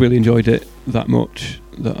I just really enjoyed it that much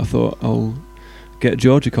that I thought I'll get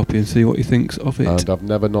George a copy and see what he thinks of it. And I've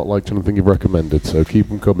never not liked anything you've recommended, so keep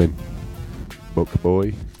them coming. Book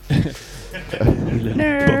boy.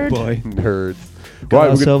 Nerd. Book boy. Nerd. Got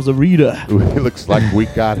ourselves a reader. It looks like we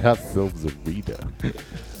got ourselves a reader.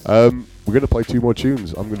 We're going to play 2 more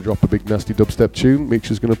tunes. I'm going to drop a big nasty dubstep tune.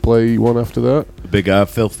 Meecha's going to play one after that. The big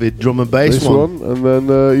filthy drum and bass this one. And then,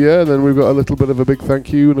 then we've got a little bit of a big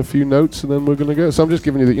thank you and a few notes, and then we're going to go. So I'm just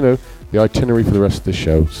giving you the itinerary for the rest of the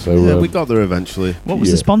show. So we got there eventually. What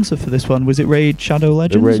was the sponsor for this one? Was it Raid Shadow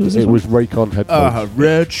Legends? It was Raycon headphones.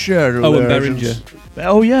 Red Shadow Legends. And Behringer.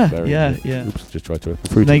 Oh yeah. Oops, just tried to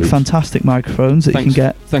make fantastic microphones that you can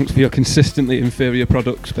get. Thanks for your consistently inferior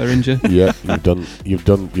products, Behringer. Yeah, you've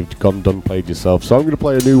played yourself. So I'm going to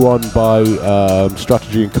play a new one by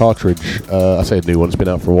Strategy and Cartridge. I say a new one; it's been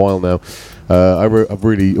out for a while now. I've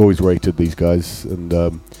really always rated these guys, and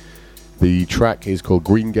the track is called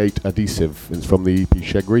Green Gate Adhesive. It's from the EP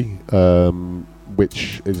Shegri.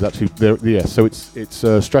 Which is actually so it's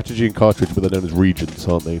Strategy and Cartridge, but they're known as Regions,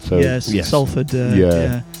 aren't they? So yes. Salford.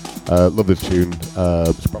 Love this tune.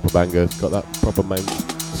 It's a proper banger. It's got that proper mount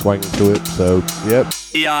swang to it. So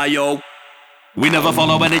Yeah, yo. We never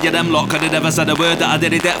follow any of them lot, cause they never said a word that I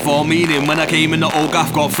did it that for meaning. When I came in the old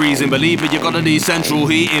gaff got freezing. Believe me, you gotta need central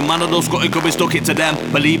heating. Man, I don't got it, could be stuck it to them.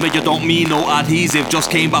 Believe me, you don't mean no adhesive. Just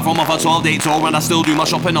came back from off a 12-day tour and I still do my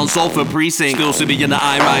shopping on Salford Precinct. Still see me in the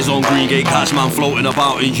high-rise on Greengate, catch man floating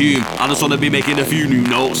about in Hume. I just wanna be making a few new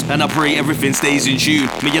notes, and I pray everything stays in tune.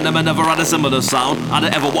 Me and them I never had a similar sound. I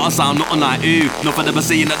don't ever want to sound nothing like ooh. Nothing ever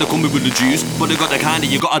saying that they're coming with the juice, but they got the kind that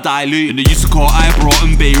you gotta dilute. And they used to call Ibrox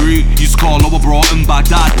and Beirut, used to call Lower brought in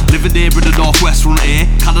Baghdad. Living there in the northwest frontier,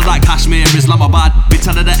 kinda like Kashmir, Islamabad. Be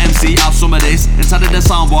telling the MC have some of this, and telling the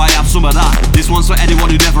soundboy have some of that. This one's for anyone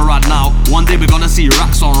who never had now. One day we're gonna see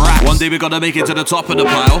racks on racks. One day we're gonna make it to the top of the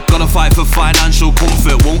pile. Gotta fight for financial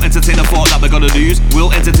comfort. Won't entertain the thought that we're gonna lose.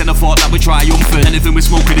 We'll entertain the thought that we're triumphant. Anything we're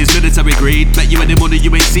smoking is military grade. Bet you any money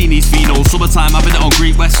you ain't seen these phenos. Summertime having it on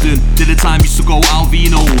Great Western. Did the time used to go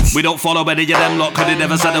Alvinos. We don't follow any of them lot, cause they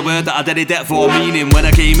never said a word that I did it debt for meaning. When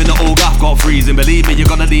I came in the old gaff got freezing. Believe me, you're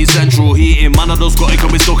gonna need central heating. Man, I just got it,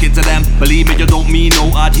 cause we stuck it to them. Believe me, you don't mean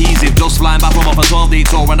no adhesive. Just flying back from off a 12-day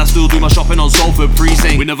tour, and I still do my shopping on Salford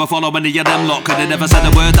Precinct. We never follow any of them lot, cause they never said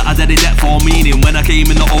a word that I did it debt for meaning. When I came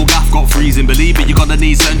in the old gaff got freezing. Believe me, you're gonna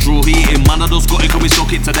need central heating. Man, I just got it, cause we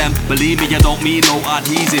stuck it to them. Believe me, you don't mean no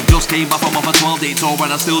adhesive. Just came back from off a 12-day tour,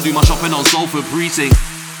 and I still do my shopping on Salford Precinct.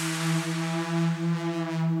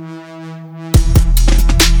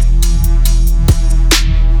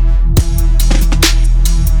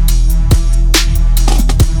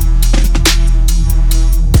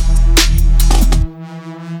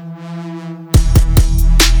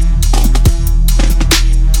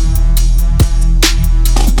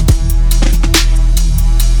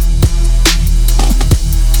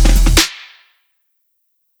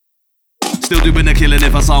 Still doing the killing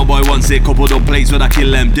if a soundboy wants it. Coupled up plates when I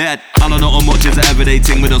kill them dead. I don't know how much is an everyday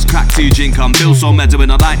thing with us crack to drink. I'm built so mental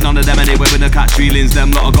and I like none of them anyway. When I catch feelings,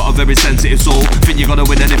 them lot I got a very sensitive soul. Think you gotta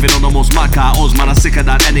win anything on the most mad car. Us man are sicker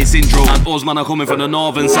than any syndrome. And us man are coming from the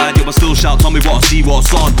northern side. You but still shout, tell me what I see,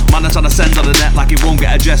 what's on. Man are trying to send on the net like it won't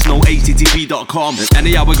get addressed. No http.com.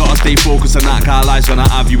 Anyhow we gotta stay focused on that car lives when I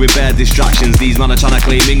have you with bare distractions. These man are trying to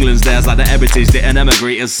claim England's theirs like the heritage they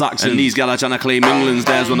emigrated Saxons. And these gal are trying to claim England's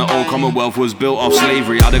theirs when the old Commonwealth was built off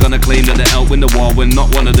slavery. How they gonna claim that they helped win the war when not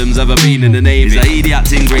one of them's ever been in the Navy? Is that idiot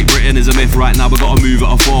thing Great Britain is a myth right now? We gotta move it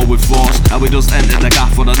a forward force. And we just entered the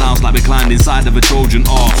gaff for the announce like we climbed inside of a Trojan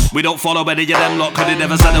horse. We don't follow any of them lot, cause they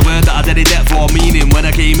never said a word that I did it debt for meaning. When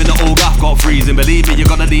I came in the old gaff got freezing. Believe me, you're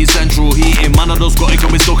gonna need central heating. Man, I just got it,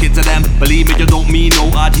 cause we stuck it to them. Believe me, you don't mean no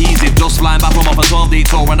adhesive. Just flying back from off a 12-day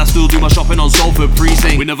tour, and I still do my shopping on Salford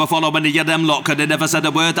Precinct. We never follow any of them lot, cause they never said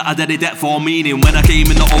a word that I did it debt for meaning. When I came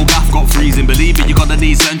in the old gaff got freezing. Believe me, you're gonna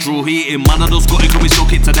need central heating. Man, I just got it, cause we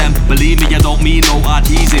stuck it to them. Believe me, you don't mean no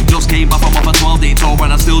adhesive. Just came back from off a 12-day tour,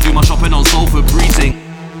 and I still do my shopping on Salford Precinct.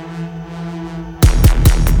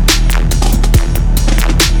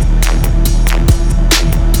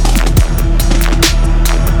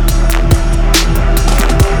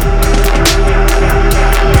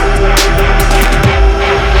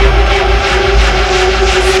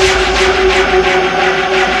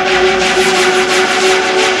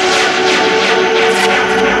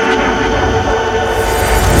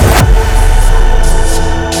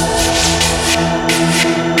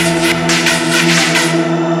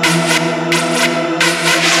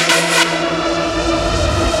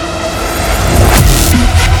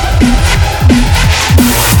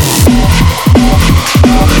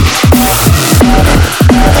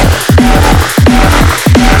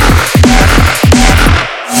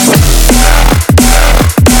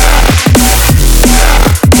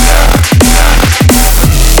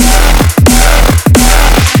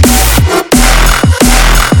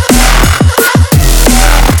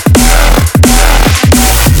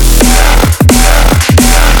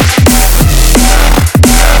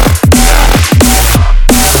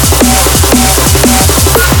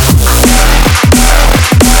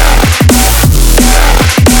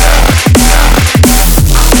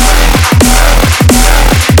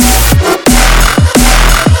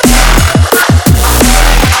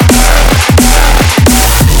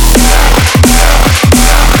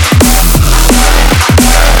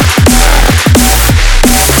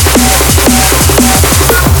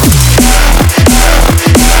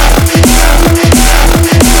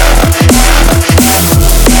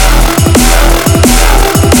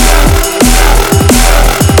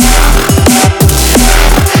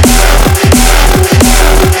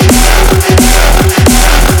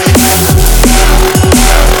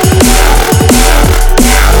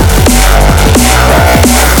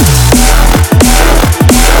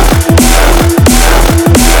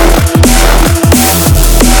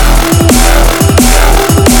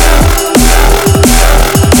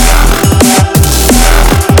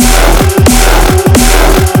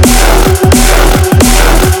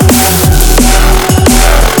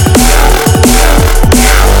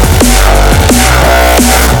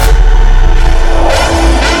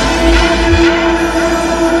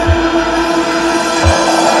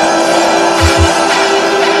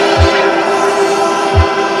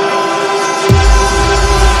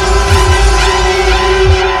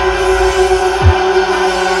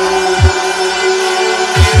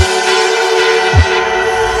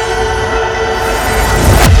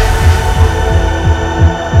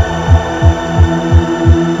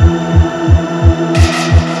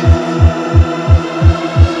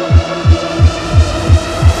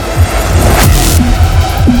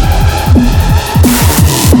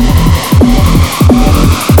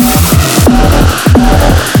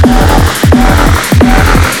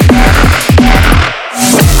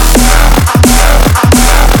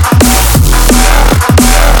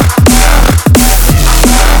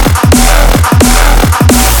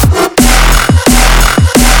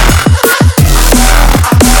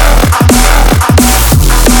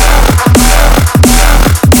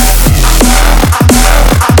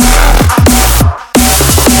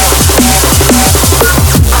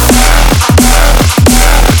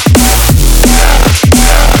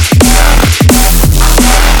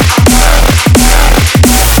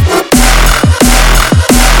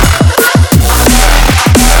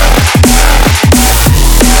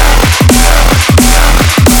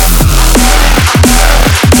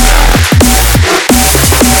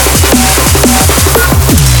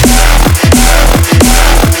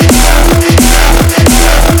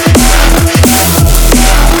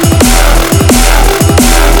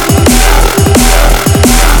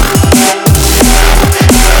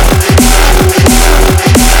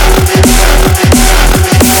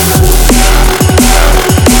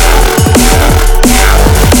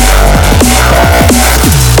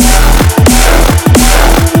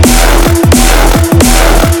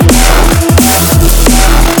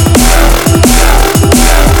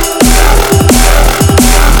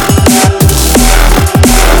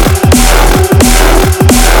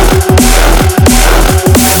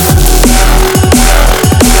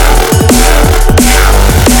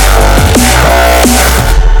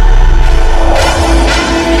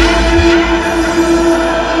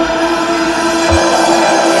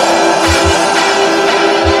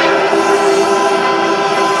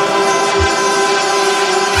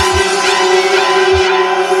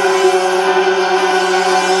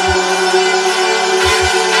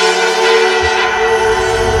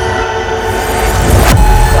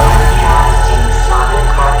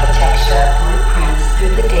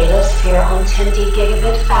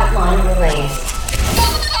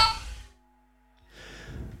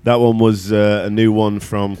 That one was a new one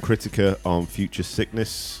from Critica on Future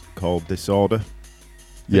Sickness called Disorder.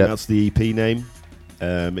 Yeah, that's the EP name.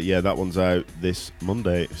 But yeah, that one's out this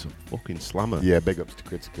Monday. It's a fucking slammer. Yeah, big ups to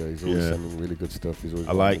Critica. He's always sending really good stuff. He's always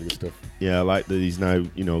really good stuff. Yeah, I like that he's now,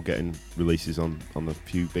 getting releases on a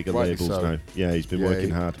few bigger labels now. Yeah, he's been working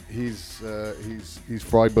hard. He's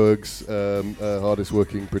Freiburg's hardest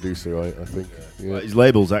working producer, I think. Yeah. His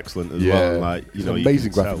label's excellent as well. Like, he's an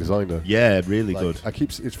amazing graphic designer. Yeah, really good.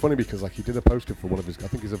 It's funny because he did a poster for one of his. I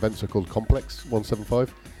think his events are called Complex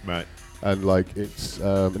 175. Right. And it's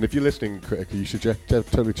and if you're listening, Critica, you should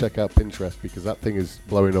totally check out Pinterest, because that thing is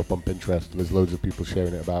blowing up on Pinterest. And there's loads of people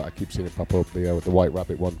sharing it about. I keep seeing it pop up. With the White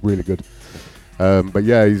Rabbit one, really good. But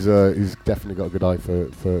yeah, he's definitely got a good eye for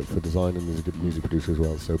design, and he's a good music producer as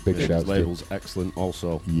well. So big shout. His label's excellent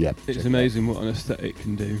also. Yep. It's amazing what an aesthetic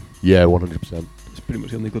can do. Yeah, 100%. It's pretty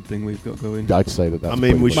much the only good thing we've got going. I'd say that's. I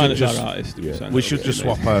mean, we should just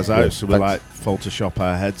swap ours out. So we Photoshop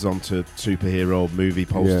our heads onto superhero movie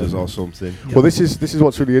posters or something. Yeah. Well, this is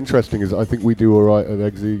what's really interesting is I think we do all right at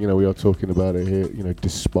EXE. We are talking about it here.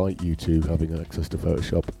 Despite you two having access to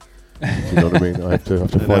Photoshop. Do you know what I mean? I have to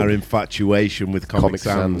find our infatuation with Comic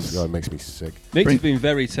Sans. Oh, it makes me sick. Meecha's been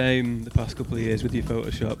very tame the past couple of years with your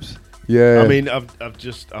Photoshops. Yeah. I mean,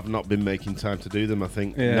 I've not been making time to do them. I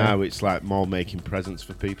think now it's like more making presents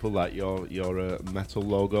for people, like your metal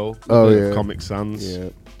logo. Comic Sans. Yeah.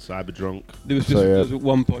 Cyberdrunk. There was at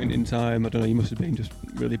one point in time, I don't know, you must have been just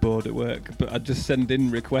really bored at work, but I'd just send in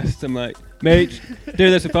requests. I'm like, mate, do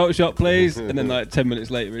this in Photoshop, please. And then 10 minutes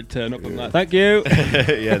later, it'd turn up. I'm like, thank you.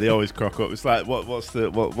 Yeah, they always crock up. It's like, what was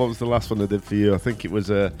the last one I did for you? I think it was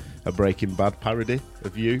a Breaking Bad parody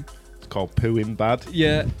of you. It's called Pooing Bad.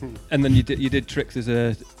 Yeah, and then you did Tricks as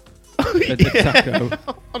a taco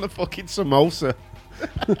on a fucking samosa.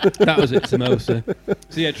 That was it, samosa.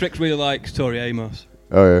 So yeah, Tricks really likes Tori Amos.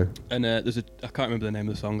 Oh yeah. And I can't remember the name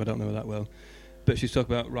of the song. I don't know her that well. But she's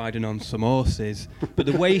talking about riding on samosas. But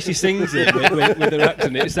the way she sings it with her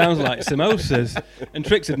accent, it sounds like samosas. And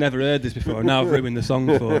Trix had never heard this before, and now I've ruined the song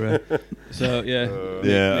for her. So,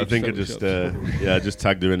 yeah. I think I just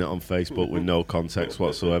tagged her in it on Facebook with no context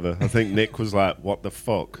whatsoever. I think Nick was like, what the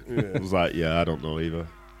fuck? I was like, I don't know either.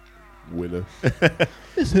 Winner.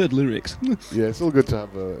 Just heard lyrics. Yeah, it's all good to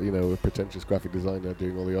have a pretentious graphic designer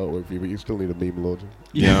doing all the artwork for you, but you still need a meme lord.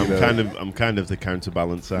 Yeah, I'm kind of the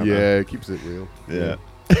counterbalance. Yeah, it keeps it real. Yeah.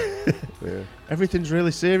 Yeah. Everything's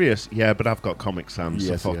really serious. Yeah, but I've got Comic Sans,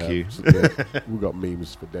 so fuck you. So, we've got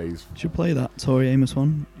memes for days. Should play that Tori Amos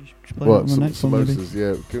one. Should play that on the next one, maybe.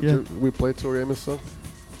 Yeah. We play a Tori Amos song?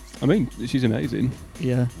 I mean, she's amazing.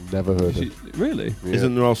 Yeah. Never heard it. Really? Yeah.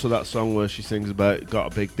 Isn't there also that song where she sings about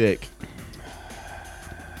got a big dick?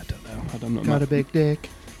 I don't know. I'm not got a big dick.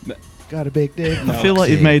 Got a big dick. I feel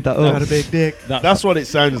like you've made that up. Got a big dick. That's what it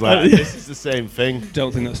sounds like. This is the same thing.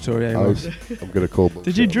 Don't think that's Tori Amos. I'm going to call.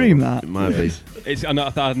 Did you dream that? It might be.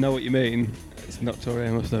 I know what you mean. It's not Tori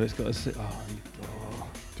Amos though. It's got a.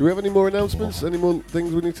 Do we have any more announcements? Any more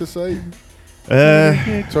things we need to say?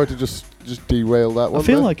 Sorry to just derail that one. I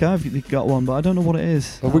feel like I've got one, but I don't know what it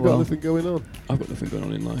is. Have we got anything going on? I've got nothing going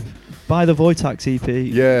on in life. Buy the Voitax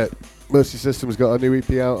EP. Yeah, Mercy System's got a new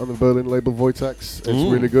EP out on the Berlin label Voitax. It's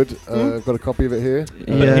really good. I've got a copy of it here.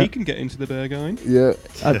 Yeah. He can get into the Berghain. Yeah.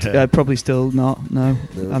 I'd probably still not. No.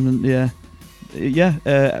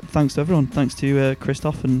 Thanks to everyone. Thanks to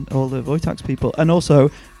Christoph and all the Voitax people, and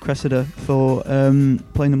also Cressida for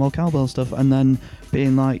playing the more cowbell stuff, and then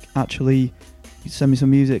being like, actually send me some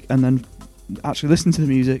music, and then actually listen to the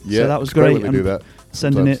music. Yeah, so that was great. And do that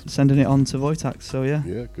sending it on to Voitax. So yeah.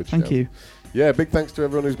 Yeah, good. Thank you. Yeah, big thanks to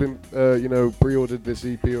everyone who's been pre-ordered this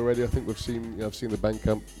EP already. I think I've seen the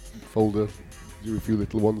Bandcamp folder. Do a few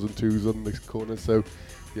little ones and twos on this corner. So.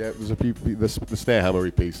 Yeah, there's a few. The Snare Hammer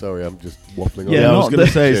EP. Sorry, I'm just waffling on. Yeah, I was going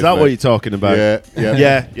to say, is that what you're talking about?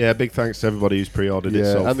 Yeah. Big thanks to everybody who's pre-ordered it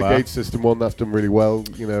so far. And the Gauge System one, that's done really well.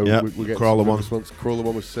 We're getting Crawler one. Crawler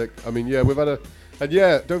one was sick. I mean, we've had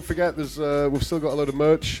don't forget, there's we've still got a load of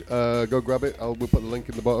merch. Go grab it. We'll put the link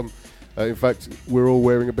in the bottom. In fact, we're all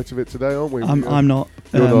wearing a bit of it today, aren't we? I'm not.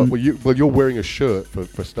 You're not. Well, you're wearing a shirt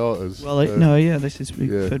for starters. Well, this is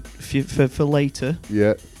for later.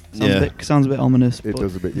 Yeah. Sounds a bit ominous. It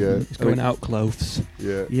does a bit, yeah. He's going out clothes.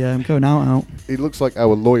 Yeah. Yeah, I'm going out. He looks like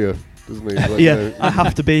our lawyer, doesn't he? Like, I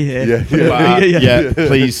have to be here. Yeah.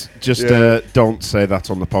 Please just don't say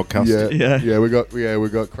that on the podcast. Yeah. We got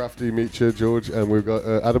Krafty, Meecha, George, and we've got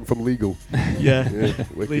Adam from Legal.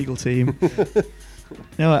 Legal team.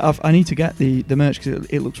 No, I need to get the merch because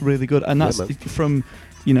it looks really good, and that's from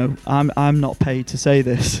you know, I'm not paid to say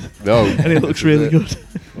this. No. And it looks really good.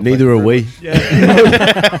 Neither are we.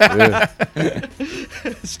 Yeah.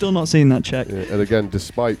 Still not seen that check. Yeah, and again,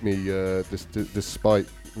 despite me, despite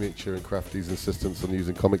Meecha and Krafty's insistence on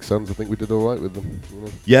using Comic Sans, I think we did all right with them. You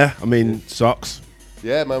know? Yeah, I mean, socks.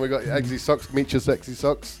 Yeah, man, we got EXE socks, Meecha sexy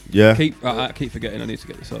socks. Yeah. I keep forgetting I need to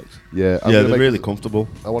get the socks. Yeah, Yeah, they're really comfortable.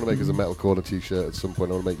 I want to make us a Metal Corner t-shirt at some point.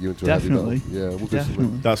 I want to make you into Definitely. a heavy metal. Yeah, we'll do Definitely.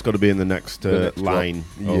 something. That's got to be in the next line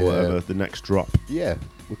or Yeah. whatever, the next drop. Yeah,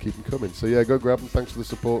 we'll keep them coming. So yeah, go grab them. Thanks for the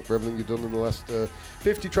support, for everything you've done in the last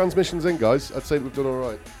 50 transmissions in, guys. I'd say we've done all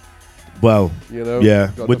right. Well, You know, yeah,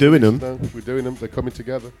 got we're enough doing releases them. now. We're doing them. They're coming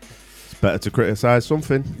together. It's better to criticise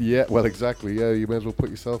something. Yeah, well, exactly. Yeah, you may as well put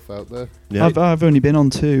yourself out there. Yeah. I've only been on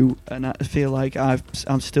 2, and I feel like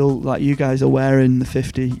I'm still like you guys are wearing the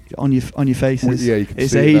 50 on your faces. Yeah, you can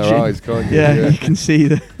it's see aging. it in our eyes, can't you? Yeah, you can see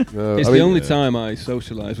the. No, It's I the mean, only time I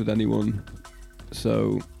socialise with anyone,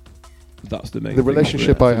 so that's the main the thing for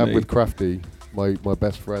relationship it I for have me. with Krafty, my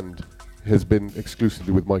best friend, has been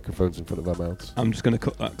exclusively with microphones in front of our mouths. I'm just going to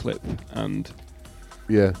cut that clip and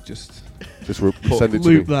Yeah, just send it to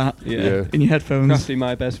loop me. that Yeah. in your headphones. Krafty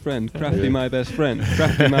my best friend, Krafty Yeah. my best friend,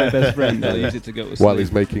 Krafty my best friend. I'll use it to go to sleep. While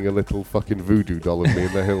he's making a little fucking voodoo doll of me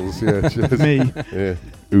in the hills. Yeah, just, Me. yeah,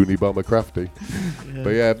 Uni Bomber Krafty. Yeah. But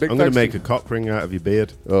yeah, big I'm going thanks to make a cock ring out of your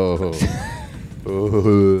beard. Oh.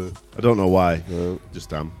 Oh. I don't know why. No.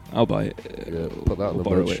 Just am. I'll buy it. Yeah, put that on the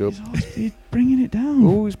borrow merch it. shop. He's bringing it down.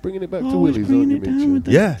 Oh, he's bringing it back to Always Willie's, bringing aren't it you, down with Meecha?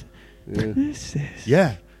 that. Yeah, Yeah, What is this?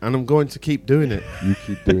 yeah. And I'm going to keep doing it. you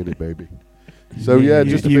keep doing it, baby. So yeah,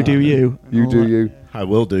 just a you bit- do you. You do you. I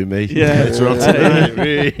will do me. Yeah. Later on tonight.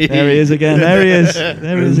 There he is again. There he is.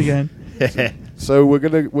 There he is again. So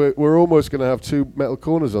we're almost gonna have 2 metal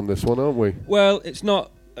corners on this one, aren't we? Well, it's not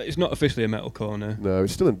officially a metal corner. No,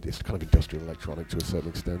 it's it's kind of industrial electronic to a certain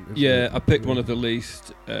extent. isn't Yeah, it? I picked one of the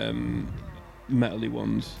least metally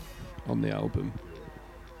ones on the album.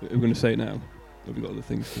 We're going to say it now. Have we got other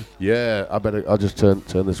things to? Yeah, I'll just turn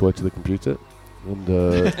this way to the computer, and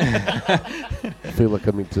I feel like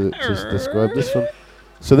I need to just describe this one.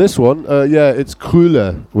 So this one, it's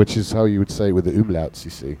cooler, which is how you would say it with the umlauts, you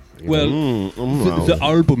see. You Well, know. the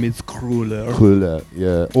album is crueler. Cooler,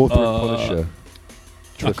 yeah. Author and Punisher.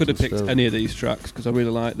 I could have Tristan picked Stone. any of these tracks because I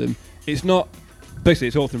really like them. It's not basically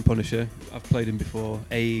it's Author and Punisher. I've played him before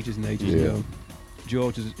ages and ages Yeah. ago.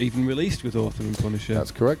 George has even released with Author and Punisher.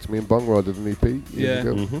 That's correct. Me and Bongra did an EP. years Yeah.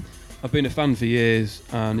 ago. Mm-hmm. I've been a fan for years,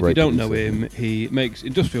 and if Great you don't know producer. him, he makes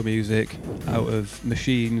industrial music out of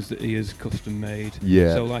machines that he has custom made.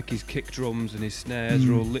 Yeah. So like his kick drums and his snares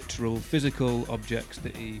are all literal physical objects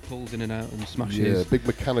that he pulls in and out and Yeah, smashes. big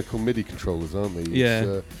mechanical MIDI controllers, aren't they? Yeah.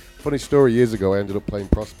 It's, funny story, years ago I ended up playing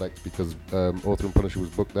Prospect because Author and Punisher was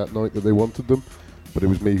booked that night that they wanted them, but it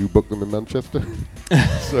was me who booked them in Manchester.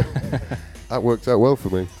 So that worked out well for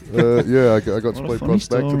me. Yeah, I got to What a play funny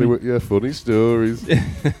Prospect and they story. were, funny stories.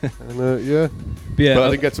 And yeah. But yeah, But I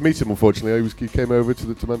didn't get to meet him, unfortunately. He came over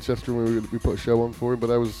to Manchester and we put a show on for him, but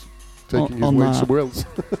I was taking his On weight that. somewhere else.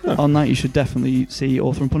 On that, you should definitely see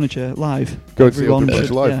Author and Punisher live. Go and see Everyone Author and Punisher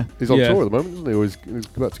should- live. yeah. He's on Yeah. tour at the moment, isn't he? Or he's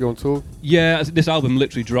about to go on tour. yeah, this album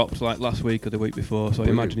literally dropped like last week or the week before, so I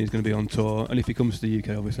Brilliant. imagine he's going to be on tour. And if he comes to the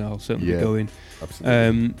UK, obviously I'll certainly Yeah. be going.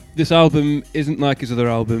 Absolutely. This album isn't like his other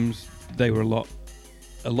albums. They were a lot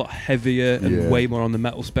heavier and Yeah. way more on the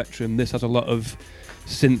metal spectrum. This has a lot of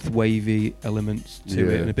synth wavy elements to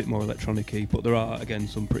Yeah. it and a bit more electronic-y, but there are again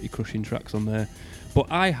some pretty crushing tracks on there. But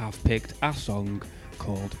I have picked a song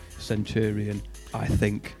called Centurion, I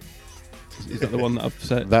think. Is that the one that I've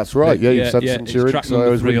said? That's right. Yeah, you said it's Centurion. track So I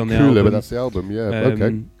number was 3 really on the cooler, album. but that's the album. Yeah.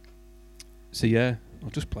 Okay. So yeah, I'll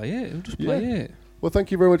just play it. Well,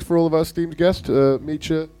 thank you very much for all of our esteemed guests,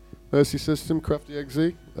 Meecha, Mercy System, Krafty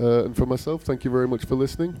EXE, and for myself. Thank you very much for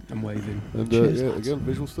listening. I'm waving. And Cheers, yeah, lads. again,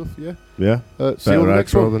 visual stuff. Yeah. Yeah. See you on the Better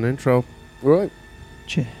next outro one. than intro. All right.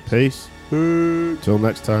 Cheers. Peace. Till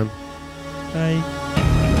next time. Bye.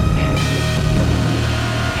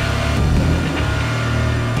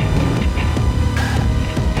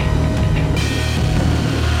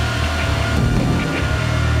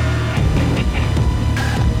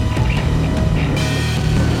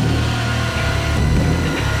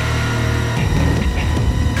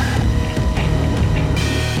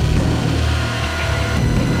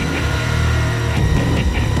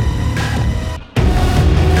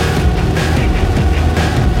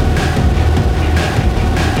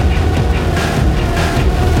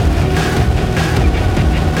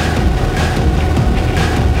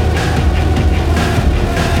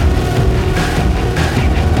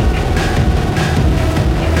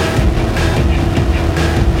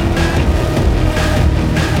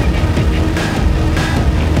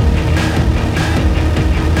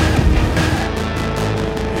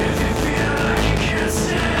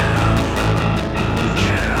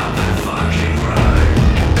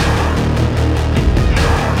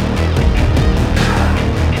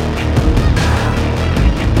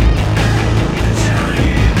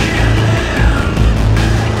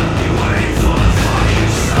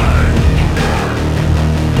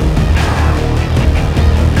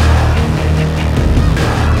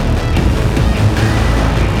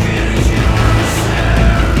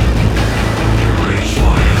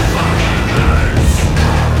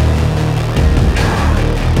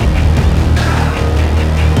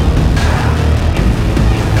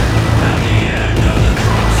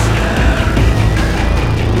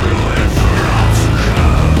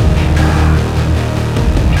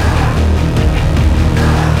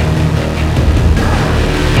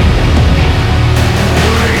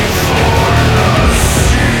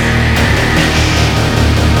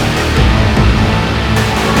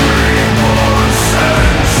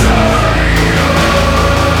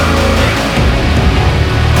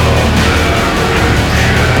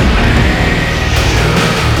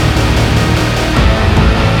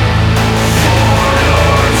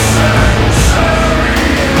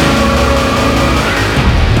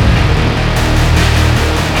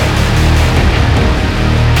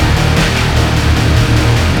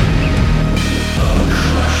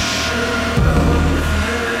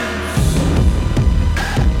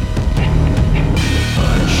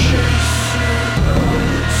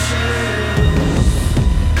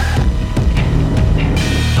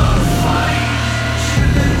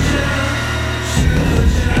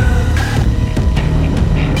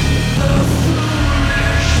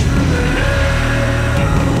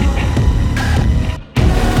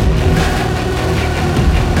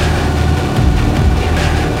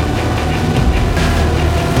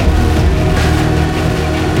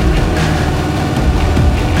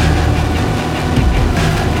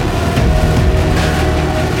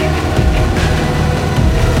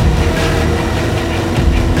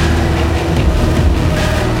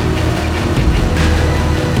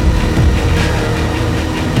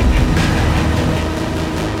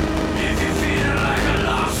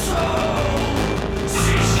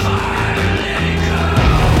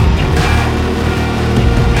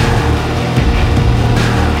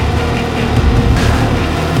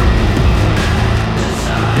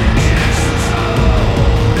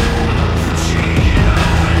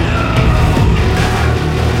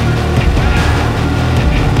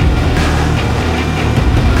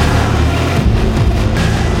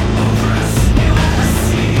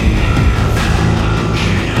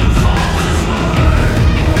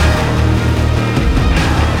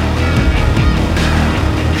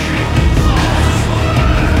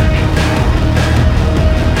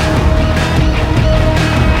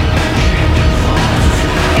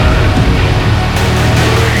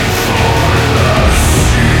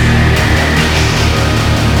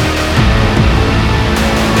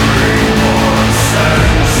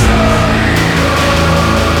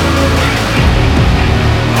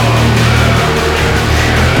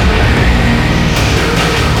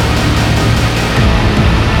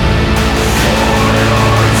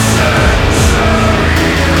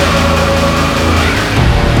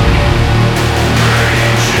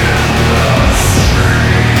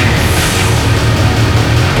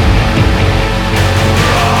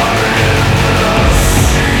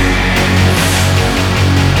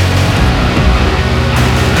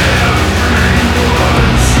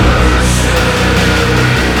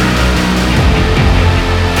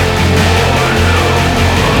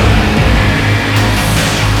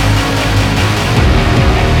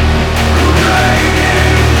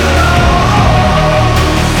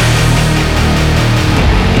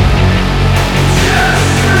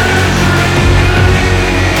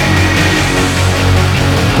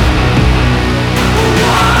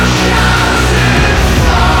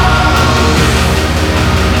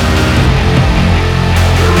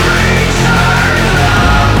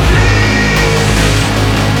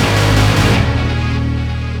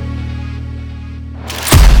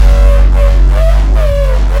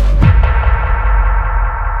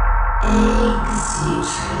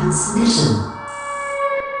 transmission.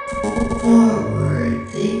 Forward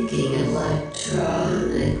thinking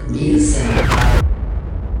electronic music.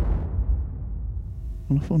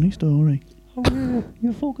 What a funny story. Oh, yeah,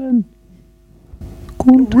 you fucking.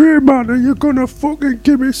 Wait, man, are you gonna fucking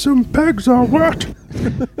give me some pegs or what?